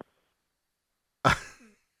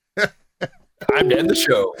 Time to end the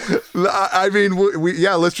show. I mean,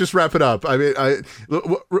 let's just wrap it up. I mean,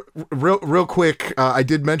 real quick, I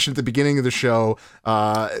did mention at the beginning of the show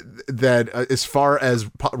that as far as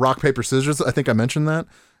rock, paper, scissors, I think I mentioned that.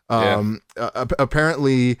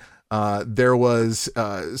 Apparently, there was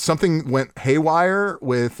something went haywire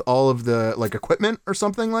with all of the equipment or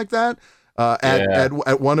something like that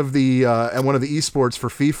at one of the esports for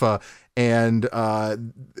FIFA. And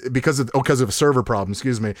because of server problems,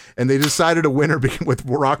 excuse me, and they decided a winner with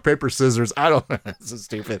rock, paper, scissors. I don't know. It's so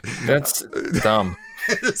stupid. That's dumb.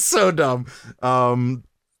 It's so dumb. But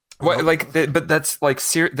that's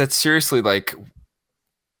that's seriously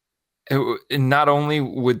not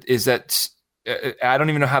only is that. I don't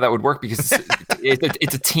even know how that would work because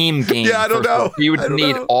it's a team game. Yeah, I don't know. You would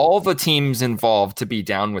need all the teams involved to be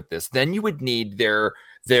down with this. Then you would need their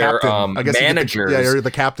managers. You're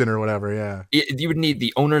the captain or whatever. Yeah. You would need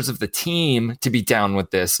the owners of the team to be down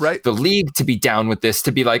with this. Right. The league to be down with this,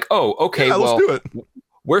 to be like, oh, okay, well, let's do it.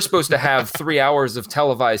 We're supposed to have 3 hours of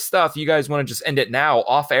televised stuff. You guys want to just end it now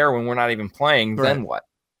off air when we're not even playing. Right. Then what?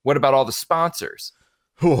 What about all the sponsors?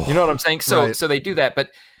 You know what I'm saying? So they do that,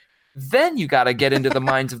 but then you got to get into the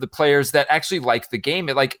minds of the players that actually like the game.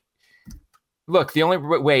 Look, the only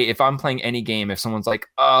way, if I'm playing any game, if someone's like,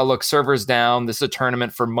 oh, look, server's down, this is a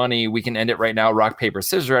tournament for money, we can end it right now, rock, paper,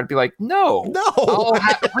 scissors, I'd be like, no, I'll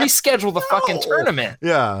reschedule the fucking tournament.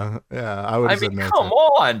 Yeah, I would. I mean, come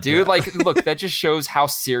on, dude. Look, that just shows how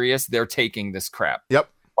serious they're taking this crap. Yep.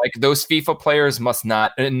 Those FIFA players must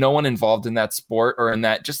not, and no one involved in that sport or in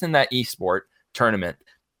that esport tournament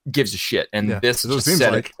gives a shit. And this just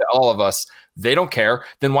said it to all of us. They don't care.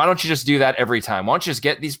 Then why don't you just do that every time? Why don't you just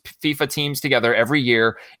get these FIFA teams together every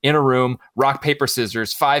year in a room, rock, paper,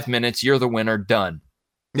 scissors, 5 minutes, you're the winner, done.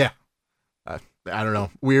 Yeah. I don't know.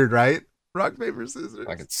 Weird, right? Rock, paper, scissors.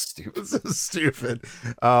 It's stupid. It's so stupid.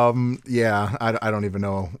 I don't even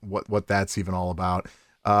know what that's even all about.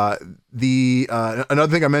 Another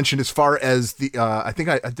thing I mentioned as far as did I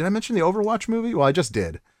mention the Overwatch movie? Well, I just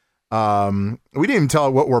did. We didn't even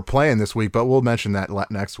tell what we're playing this week, but we'll mention that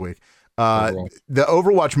next week. The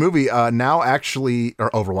Overwatch movie now actually, or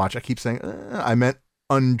Overwatch, I keep saying, I meant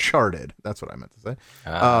Uncharted. That's what I meant to say.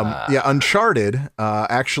 Yeah, Uncharted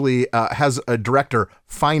actually has a director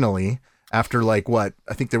finally after like what?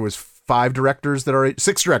 I think there was 6 directors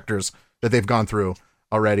that they've gone through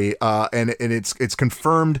already. And it's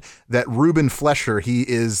confirmed that Ruben Flesher, he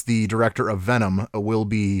is the director of Venom, will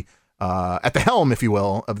be at the helm, if you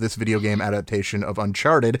will, of this video game adaptation of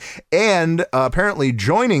Uncharted, and apparently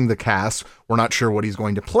joining the cast. We're not sure what he's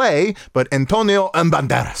going to play, but Antonio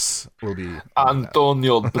Banderas will be.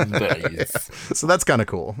 Antonio Banderas. So that's kind of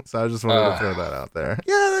cool. So I just wanted to throw that out there.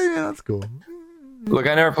 Yeah, that's cool. Look,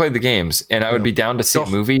 I never played the games, and I would be down to see a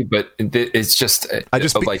movie, but it's just I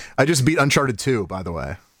just beat Uncharted 2, by the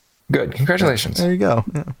way. Good, congratulations. There you go.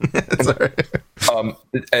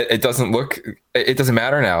 It doesn't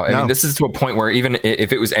matter now. I mean, this is to a point where even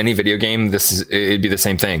if it was any video game, it'd be the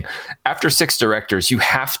same thing. After 6 directors, you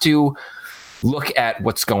have to look at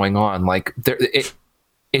what's going on. Like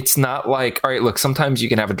it's not like, all right, look, sometimes you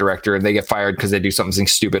can have a director and they get fired because they do something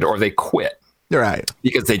stupid or they quit. Right.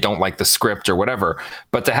 Because they don't like the script or whatever.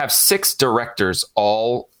 But to have 6 directors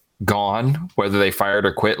all gone, whether they fired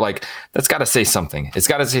or quit, like that's got to say something. It's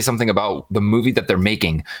got to say something about the movie that they're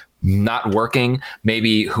making not working.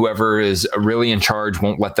 Maybe whoever is really in charge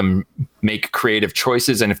won't let them make creative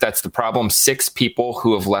choices. And if that's the problem, 6 people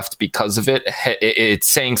who have left because of it, it's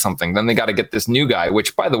saying something. Then they got to get this new guy,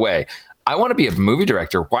 which, by the way, I want to be a movie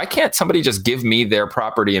director. Why can't somebody just give me their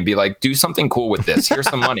property and be like, do something cool with this? Here's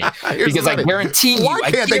some money. Because I guarantee you.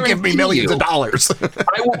 Why can't they give me millions of dollars?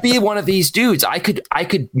 I will be one of these dudes. I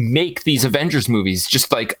could make these Avengers movies.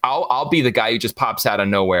 Just like I'll be the guy who just pops out of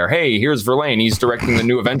nowhere. Hey, here's Verlaine. He's directing the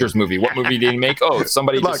new Avengers movie. What movie did he make? Oh,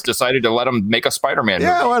 somebody just decided to let him make a Spider-Man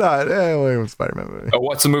movie. Yeah, why not? Yeah, Spider-Man movie. Oh,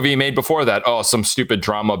 what's the movie he made before that? Oh, some stupid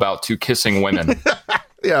drama about 2 kissing women.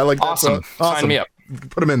 Yeah, like awesome. Sign me up.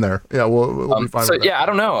 Put them in there. Yeah, we'll be fine with that. Yeah, I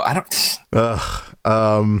don't know.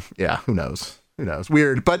 Yeah, who knows?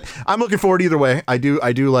 Weird, but I'm looking forward either way. I do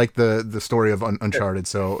like the story of Uncharted,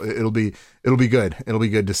 so it'll be good. It'll be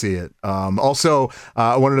good to see it. Also,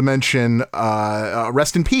 I wanted to mention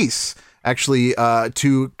rest in peace, actually,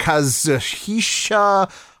 to Kazuhisa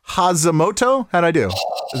Hazamoto. How'd I do?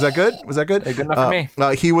 Is that good? Was that good? Good enough for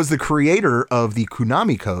me. He was the creator of the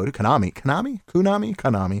Konami code.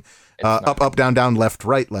 Konami. Up, down, down, left,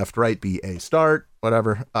 right, B, A, start,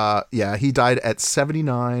 whatever. Yeah, he died at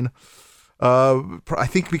 79. I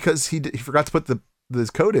think because he forgot to put this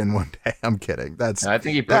code in one day. I'm kidding. I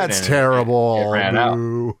think he put it in. Terrible. It ran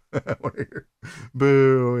Boo.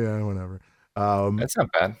 Boo. Yeah, whatever. That's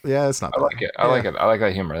not bad. Yeah, it's not bad. I like it. I like it. I like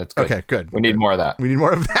that humor. That's good. Okay, good. We need more of that. We need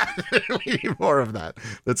more of that.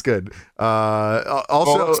 That's good.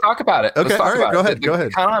 Also, let's talk about it. Okay, all right. Go ahead. Go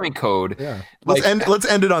ahead. Konami code. Yeah. Let's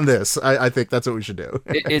end it on this. I think that's what we should do.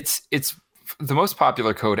 It's the most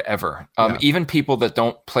popular code ever. Even people that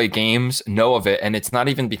don't play games know of it, and it's not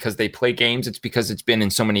even because they play games. It's because it's been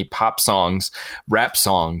in so many pop songs, rap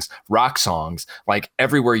songs, rock songs. Like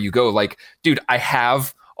everywhere you go. Like, dude, I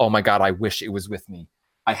have. Oh my God, I wish it was with me.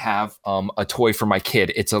 I have a toy for my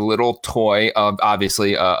kid. It's a little toy of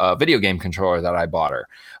obviously a video game controller that I bought her.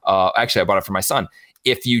 Actually, I bought it for my son.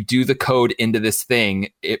 If you do the code into this thing,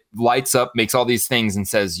 it lights up, makes all these things and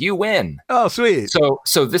says, you win. Oh, sweet.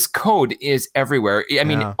 So this code is everywhere. I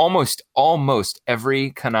mean, almost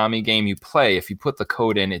every Konami game you play, if you put the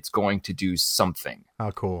code in, it's going to do something.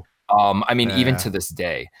 Oh, cool. I mean, even to this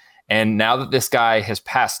day. And now that this guy has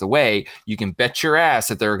passed away, you can bet your ass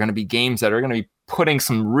that there are going to be games that are going to be putting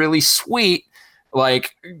some really sweet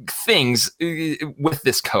like things with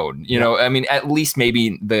this code. You know, I mean, at least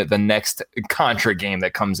maybe the next Contra game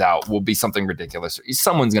that comes out will be something ridiculous.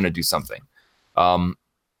 Someone's going to do something.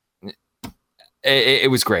 It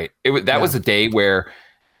was great. That was a day where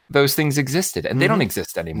those things existed, and they don't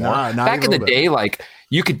exist anymore. Back in the day, like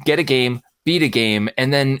you could get a game, beat a game,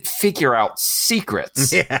 and then figure out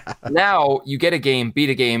secrets. Yeah. Now you get a game, beat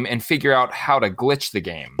a game, and figure out how to glitch the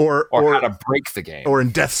game or how to break the game. Or in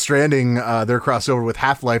Death Stranding, their crossover with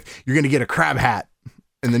Half-Life, you're going to get a crab hat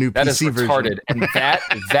in the new that PC is retarded. version.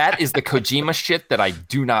 And that is the Kojima shit that I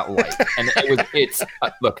do not like. And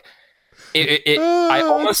look. I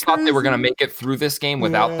almost thought they were going to make it through this game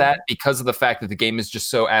without that because of the fact that the game is just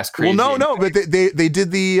so ass crazy. Well, no, but they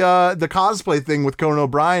did the cosplay thing with Conan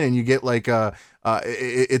O'Brien, and you get like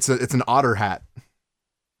it's an otter hat.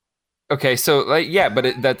 Okay, so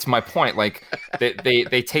but that's my point. Like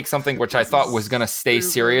they take something which I thought was going to stay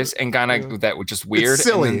serious and kind of that was just weird, it's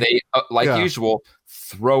silly. And then they usual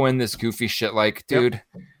throw in this goofy shit. Like, dude.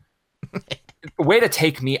 Way to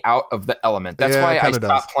take me out of the element. That's why I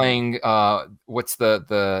stopped playing. What's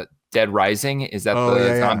the Dead Rising. Is that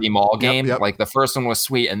zombie mall game? Like the first one was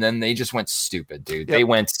sweet, and then they just went stupid, dude. They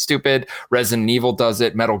went stupid. Resident Evil does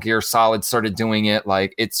it. Metal Gear Solid started doing it.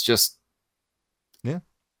 Like it's just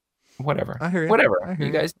whatever. I hear you. Whatever you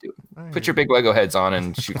guys do. Put your big Lego heads on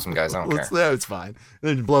and shoot some guys. I don't care. It's fine.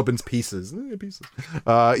 Then blow up in pieces.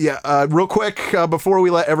 Real quick, before we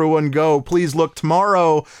let everyone go, please look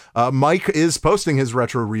tomorrow. Mike is posting his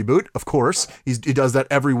retro reboot. Of course, he does that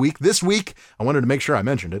every week. This week, I wanted to make sure I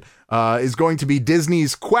mentioned it. Is going to be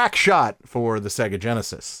Disney's Quackshot for the Sega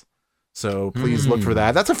Genesis. So please look for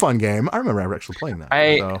that. That's a fun game. I remember actually playing that.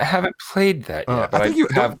 I haven't played that yet. But I think you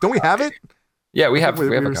have. Don't we have it? Yeah, we have.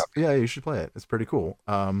 Yeah, you should play it. It's pretty cool.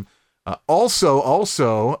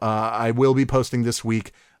 Also, I will be posting this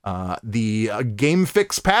week the Game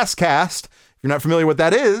Fix Passcast. If you're not familiar with what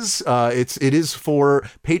that is, it is for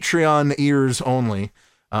Patreon ears only.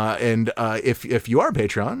 And if you are a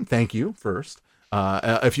Patreon, thank you first.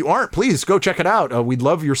 If you aren't, please go check it out. We'd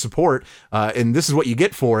love your support. And this is what you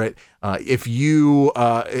get for it. If you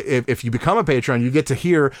become a Patreon, you get to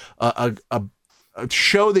hear a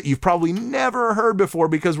show that you've probably never heard before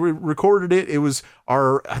because we recorded it. It was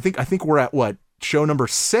I think we're at what, show number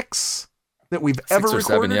 6 that we've ever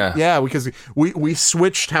recorded. 7, yeah, because we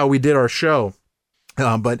switched how we did our show.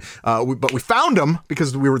 But we found them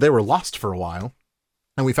because they were lost for a while,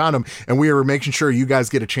 and we found them, and we were making sure you guys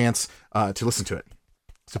get a chance to listen to it.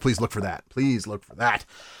 So please look for that. Please look for that.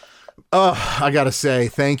 I gotta say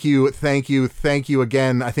thank you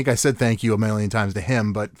again. I think I said thank you a million times to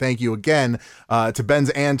him, but thank you again to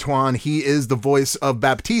Benz Antoine. He is the voice of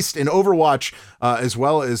Baptiste in Overwatch, as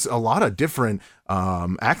well as a lot of different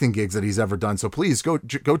acting gigs that he's ever done. So please go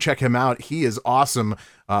check him out. He is awesome.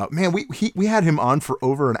 Man, we had him on for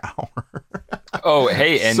over an hour. Oh,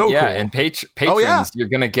 hey, and so cool. And patrons, you're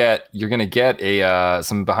gonna get a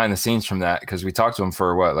some behind the scenes from that, because we talked to him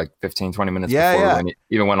for what, like 15-20 minutes before when he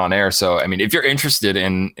even went on air. So I mean, if you're interested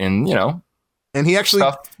in and he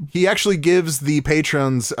actually gives the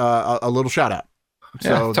patrons a little shout out.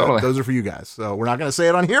 So totally. Those are for you guys. So we're not going to say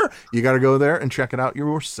it on here. You got to go there and check it out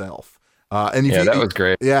yourself. That was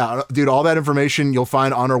great. Yeah, dude, all that information you'll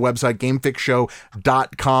find on our website,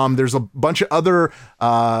 GameFixShow.com. There's a bunch of other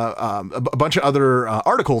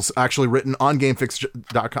articles actually written on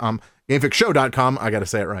GameFixShow.com. GameFixShow.com. I got to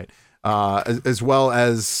say it right. As well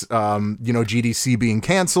as GDC being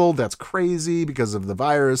canceled. That's crazy because of the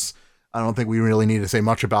virus. I don't think we really need to say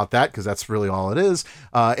much about that because that's really all it is.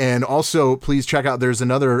 And also, please check out, there's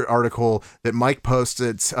another article that Mike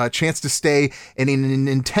posted. It's a chance to stay in a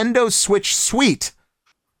Nintendo Switch suite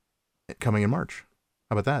coming in March.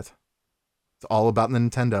 How about that? It's all about the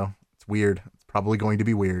Nintendo. It's weird. It's probably going to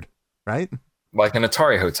be weird, right? Like an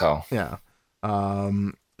Atari hotel. Yeah.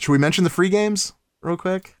 Should we mention the free games real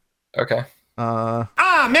quick? Okay.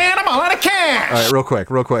 Man, I'm all out of cash. All right,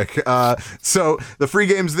 real quick. So the free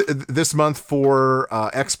games this month for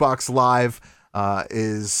Xbox Live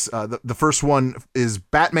is the first one is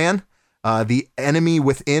Batman, The Enemy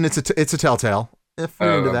Within. It's a Telltale. If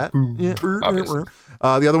you're into that,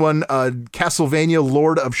 the other one, Castlevania,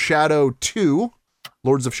 Lords of Shadow 2.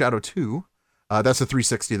 That's a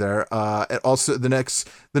 360 there. Also, the next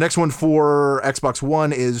one for Xbox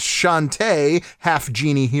One is Shantae, Half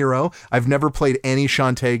Genie Hero. I've never played any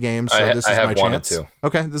Shantae games, so this is my chance. To.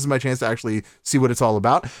 Okay, this is my chance to actually see what it's all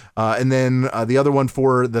about. And then the other one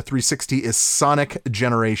for the 360 is Sonic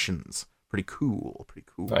Generations. Pretty cool.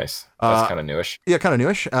 Nice. That's kind of newish. Yeah, kind of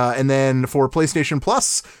newish. And then for PlayStation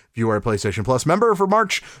Plus, if you are a PlayStation Plus member for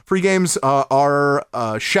March, free games are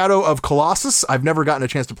Shadow of Colossus. I've never gotten a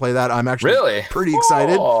chance to play that. I'm actually pretty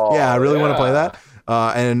excited. Yeah, I really want to play that.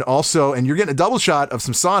 And you're getting a double shot of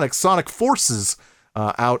some Sonic Forces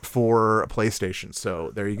out for PlayStation.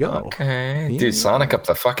 So there you go. Okay. Yeah. Dude, Sonic up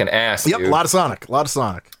the fucking ass. Yep, dude. a lot of Sonic. Let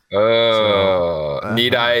me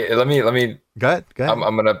go ahead.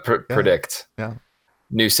 I'm gonna predict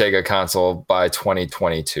new Sega console by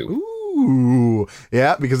 2022. Ooh,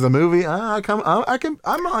 yeah, because the movie. I'm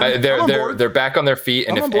on. They're back on their feet,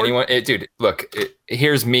 and if anyone,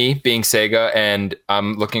 here's me being Sega, and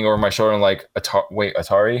I'm looking over my shoulder and like,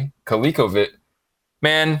 Atari, ColecoVision,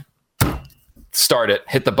 man, start it,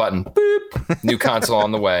 hit the button, boop, new console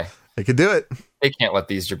on the way. They could do it. They can't let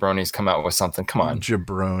these jabronis come out with something. Come on,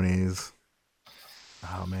 jabronis.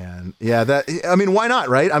 Oh man, yeah. Why not,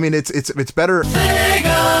 right? I mean, it's better.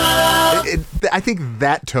 I think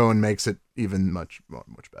that tone makes it even much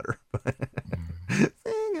better.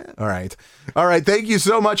 All right. Thank you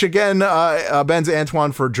so much again, Benz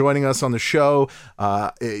Antoine, for joining us on the show.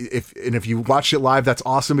 If you watched it live, that's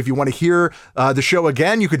awesome. If you want to hear the show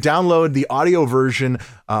again, you could download the audio version.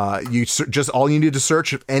 Just all you need to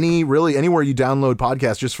search anywhere you download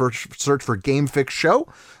podcasts, just search for Game Fix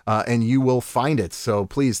Show, and you will find it. So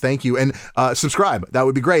please, thank you, and subscribe. That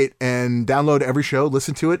would be great. And download every show,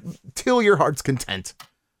 listen to it till your heart's content.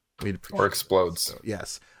 Or explodes. So,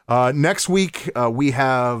 yes. Next week we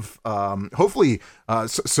have hopefully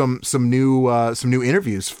some new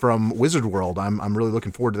interviews from Wizard World. I'm really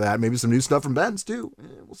looking forward to that. Maybe some new stuff from Ben's too.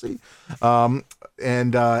 We'll see.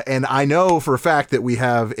 And I know for a fact that we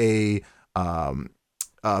have a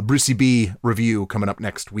Brucey B review coming up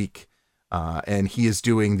next week, and he is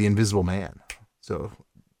doing The Invisible Man. So.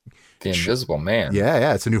 The Invisible Man.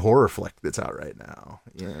 Yeah, it's a new horror flick that's out right now.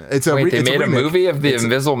 Yeah, they made a movie of the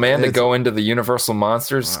Invisible Man to go into the Universal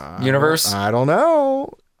Monsters universe. I don't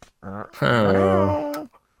know. I'm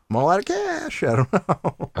all out of cash. I don't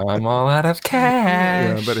know. I'm all out of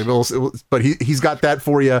cash. Yeah, but he's got that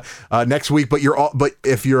for you next week. But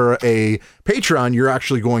if you're a Patreon, you're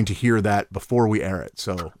actually going to hear that before we air it.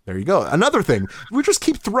 So there you go. Another thing, we just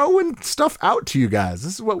keep throwing stuff out to you guys.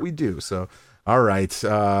 This is what we do. So. All right,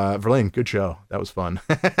 Verlaine, good show. That was fun.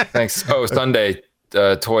 Thanks. Oh, Sunday,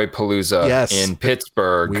 Toy Palooza in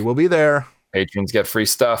Pittsburgh. We will be there. Patrons get free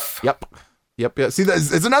stuff. Yep. See,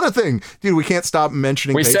 it's another thing, dude. We can't stop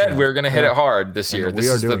mentioning. We said we were going to hit it hard this year. This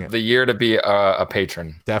is the year to be a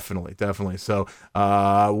patron. Definitely. So,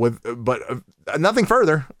 nothing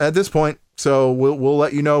further at this point. So we'll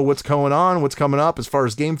let you know what's going on, what's coming up as far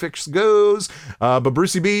as Game Fix goes. But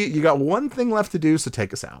Brucey B, you got one thing left to do, so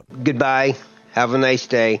take us out. Goodbye. Have a nice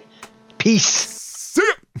day. Peace. See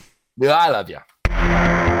ya. I love you.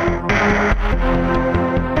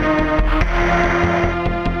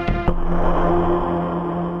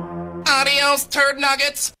 Adios, turd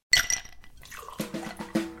nuggets.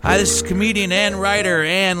 Hi, this is comedian and writer,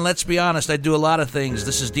 and let's be honest, I do a lot of things.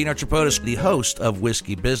 This is Dino Tripodis, the host of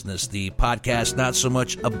Whiskey Business, the podcast not so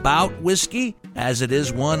much about whiskey as it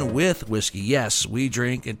is one with whiskey. Yes, we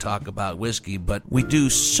drink and talk about whiskey, but we do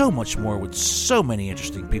so much more with so many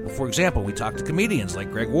interesting people. For example, we talk to comedians like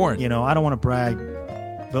Greg Warren. You know, I don't want to brag,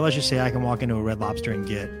 but let's just say I can walk into a Red Lobster and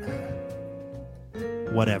get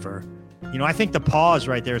whatever. You know, I think the pause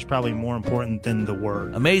right there is probably more important than the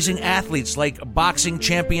word. Amazing athletes like boxing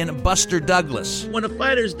champion Buster Douglas. When a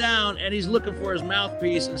fighter's down and he's looking for his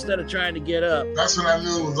mouthpiece instead of trying to get up. That's when I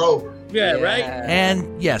knew it was over. Yeah, right?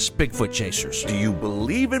 And yes, Bigfoot chasers. Do you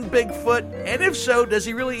believe in Bigfoot? And if so, does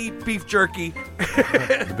he really eat beef jerky?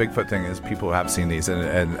 The Bigfoot thing is people have seen these,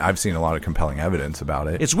 and I've seen a lot of compelling evidence about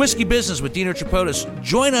it. It's Whiskey Business with Dino Tripodis.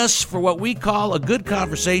 Join us for what we call a good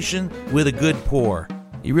conversation with a good pour.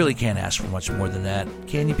 You really can't ask for much more than that,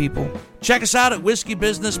 can you, people? Check us out at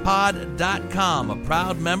whiskeybusinesspod.com, a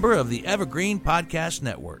proud member of the Evergreen Podcast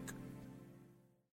Network.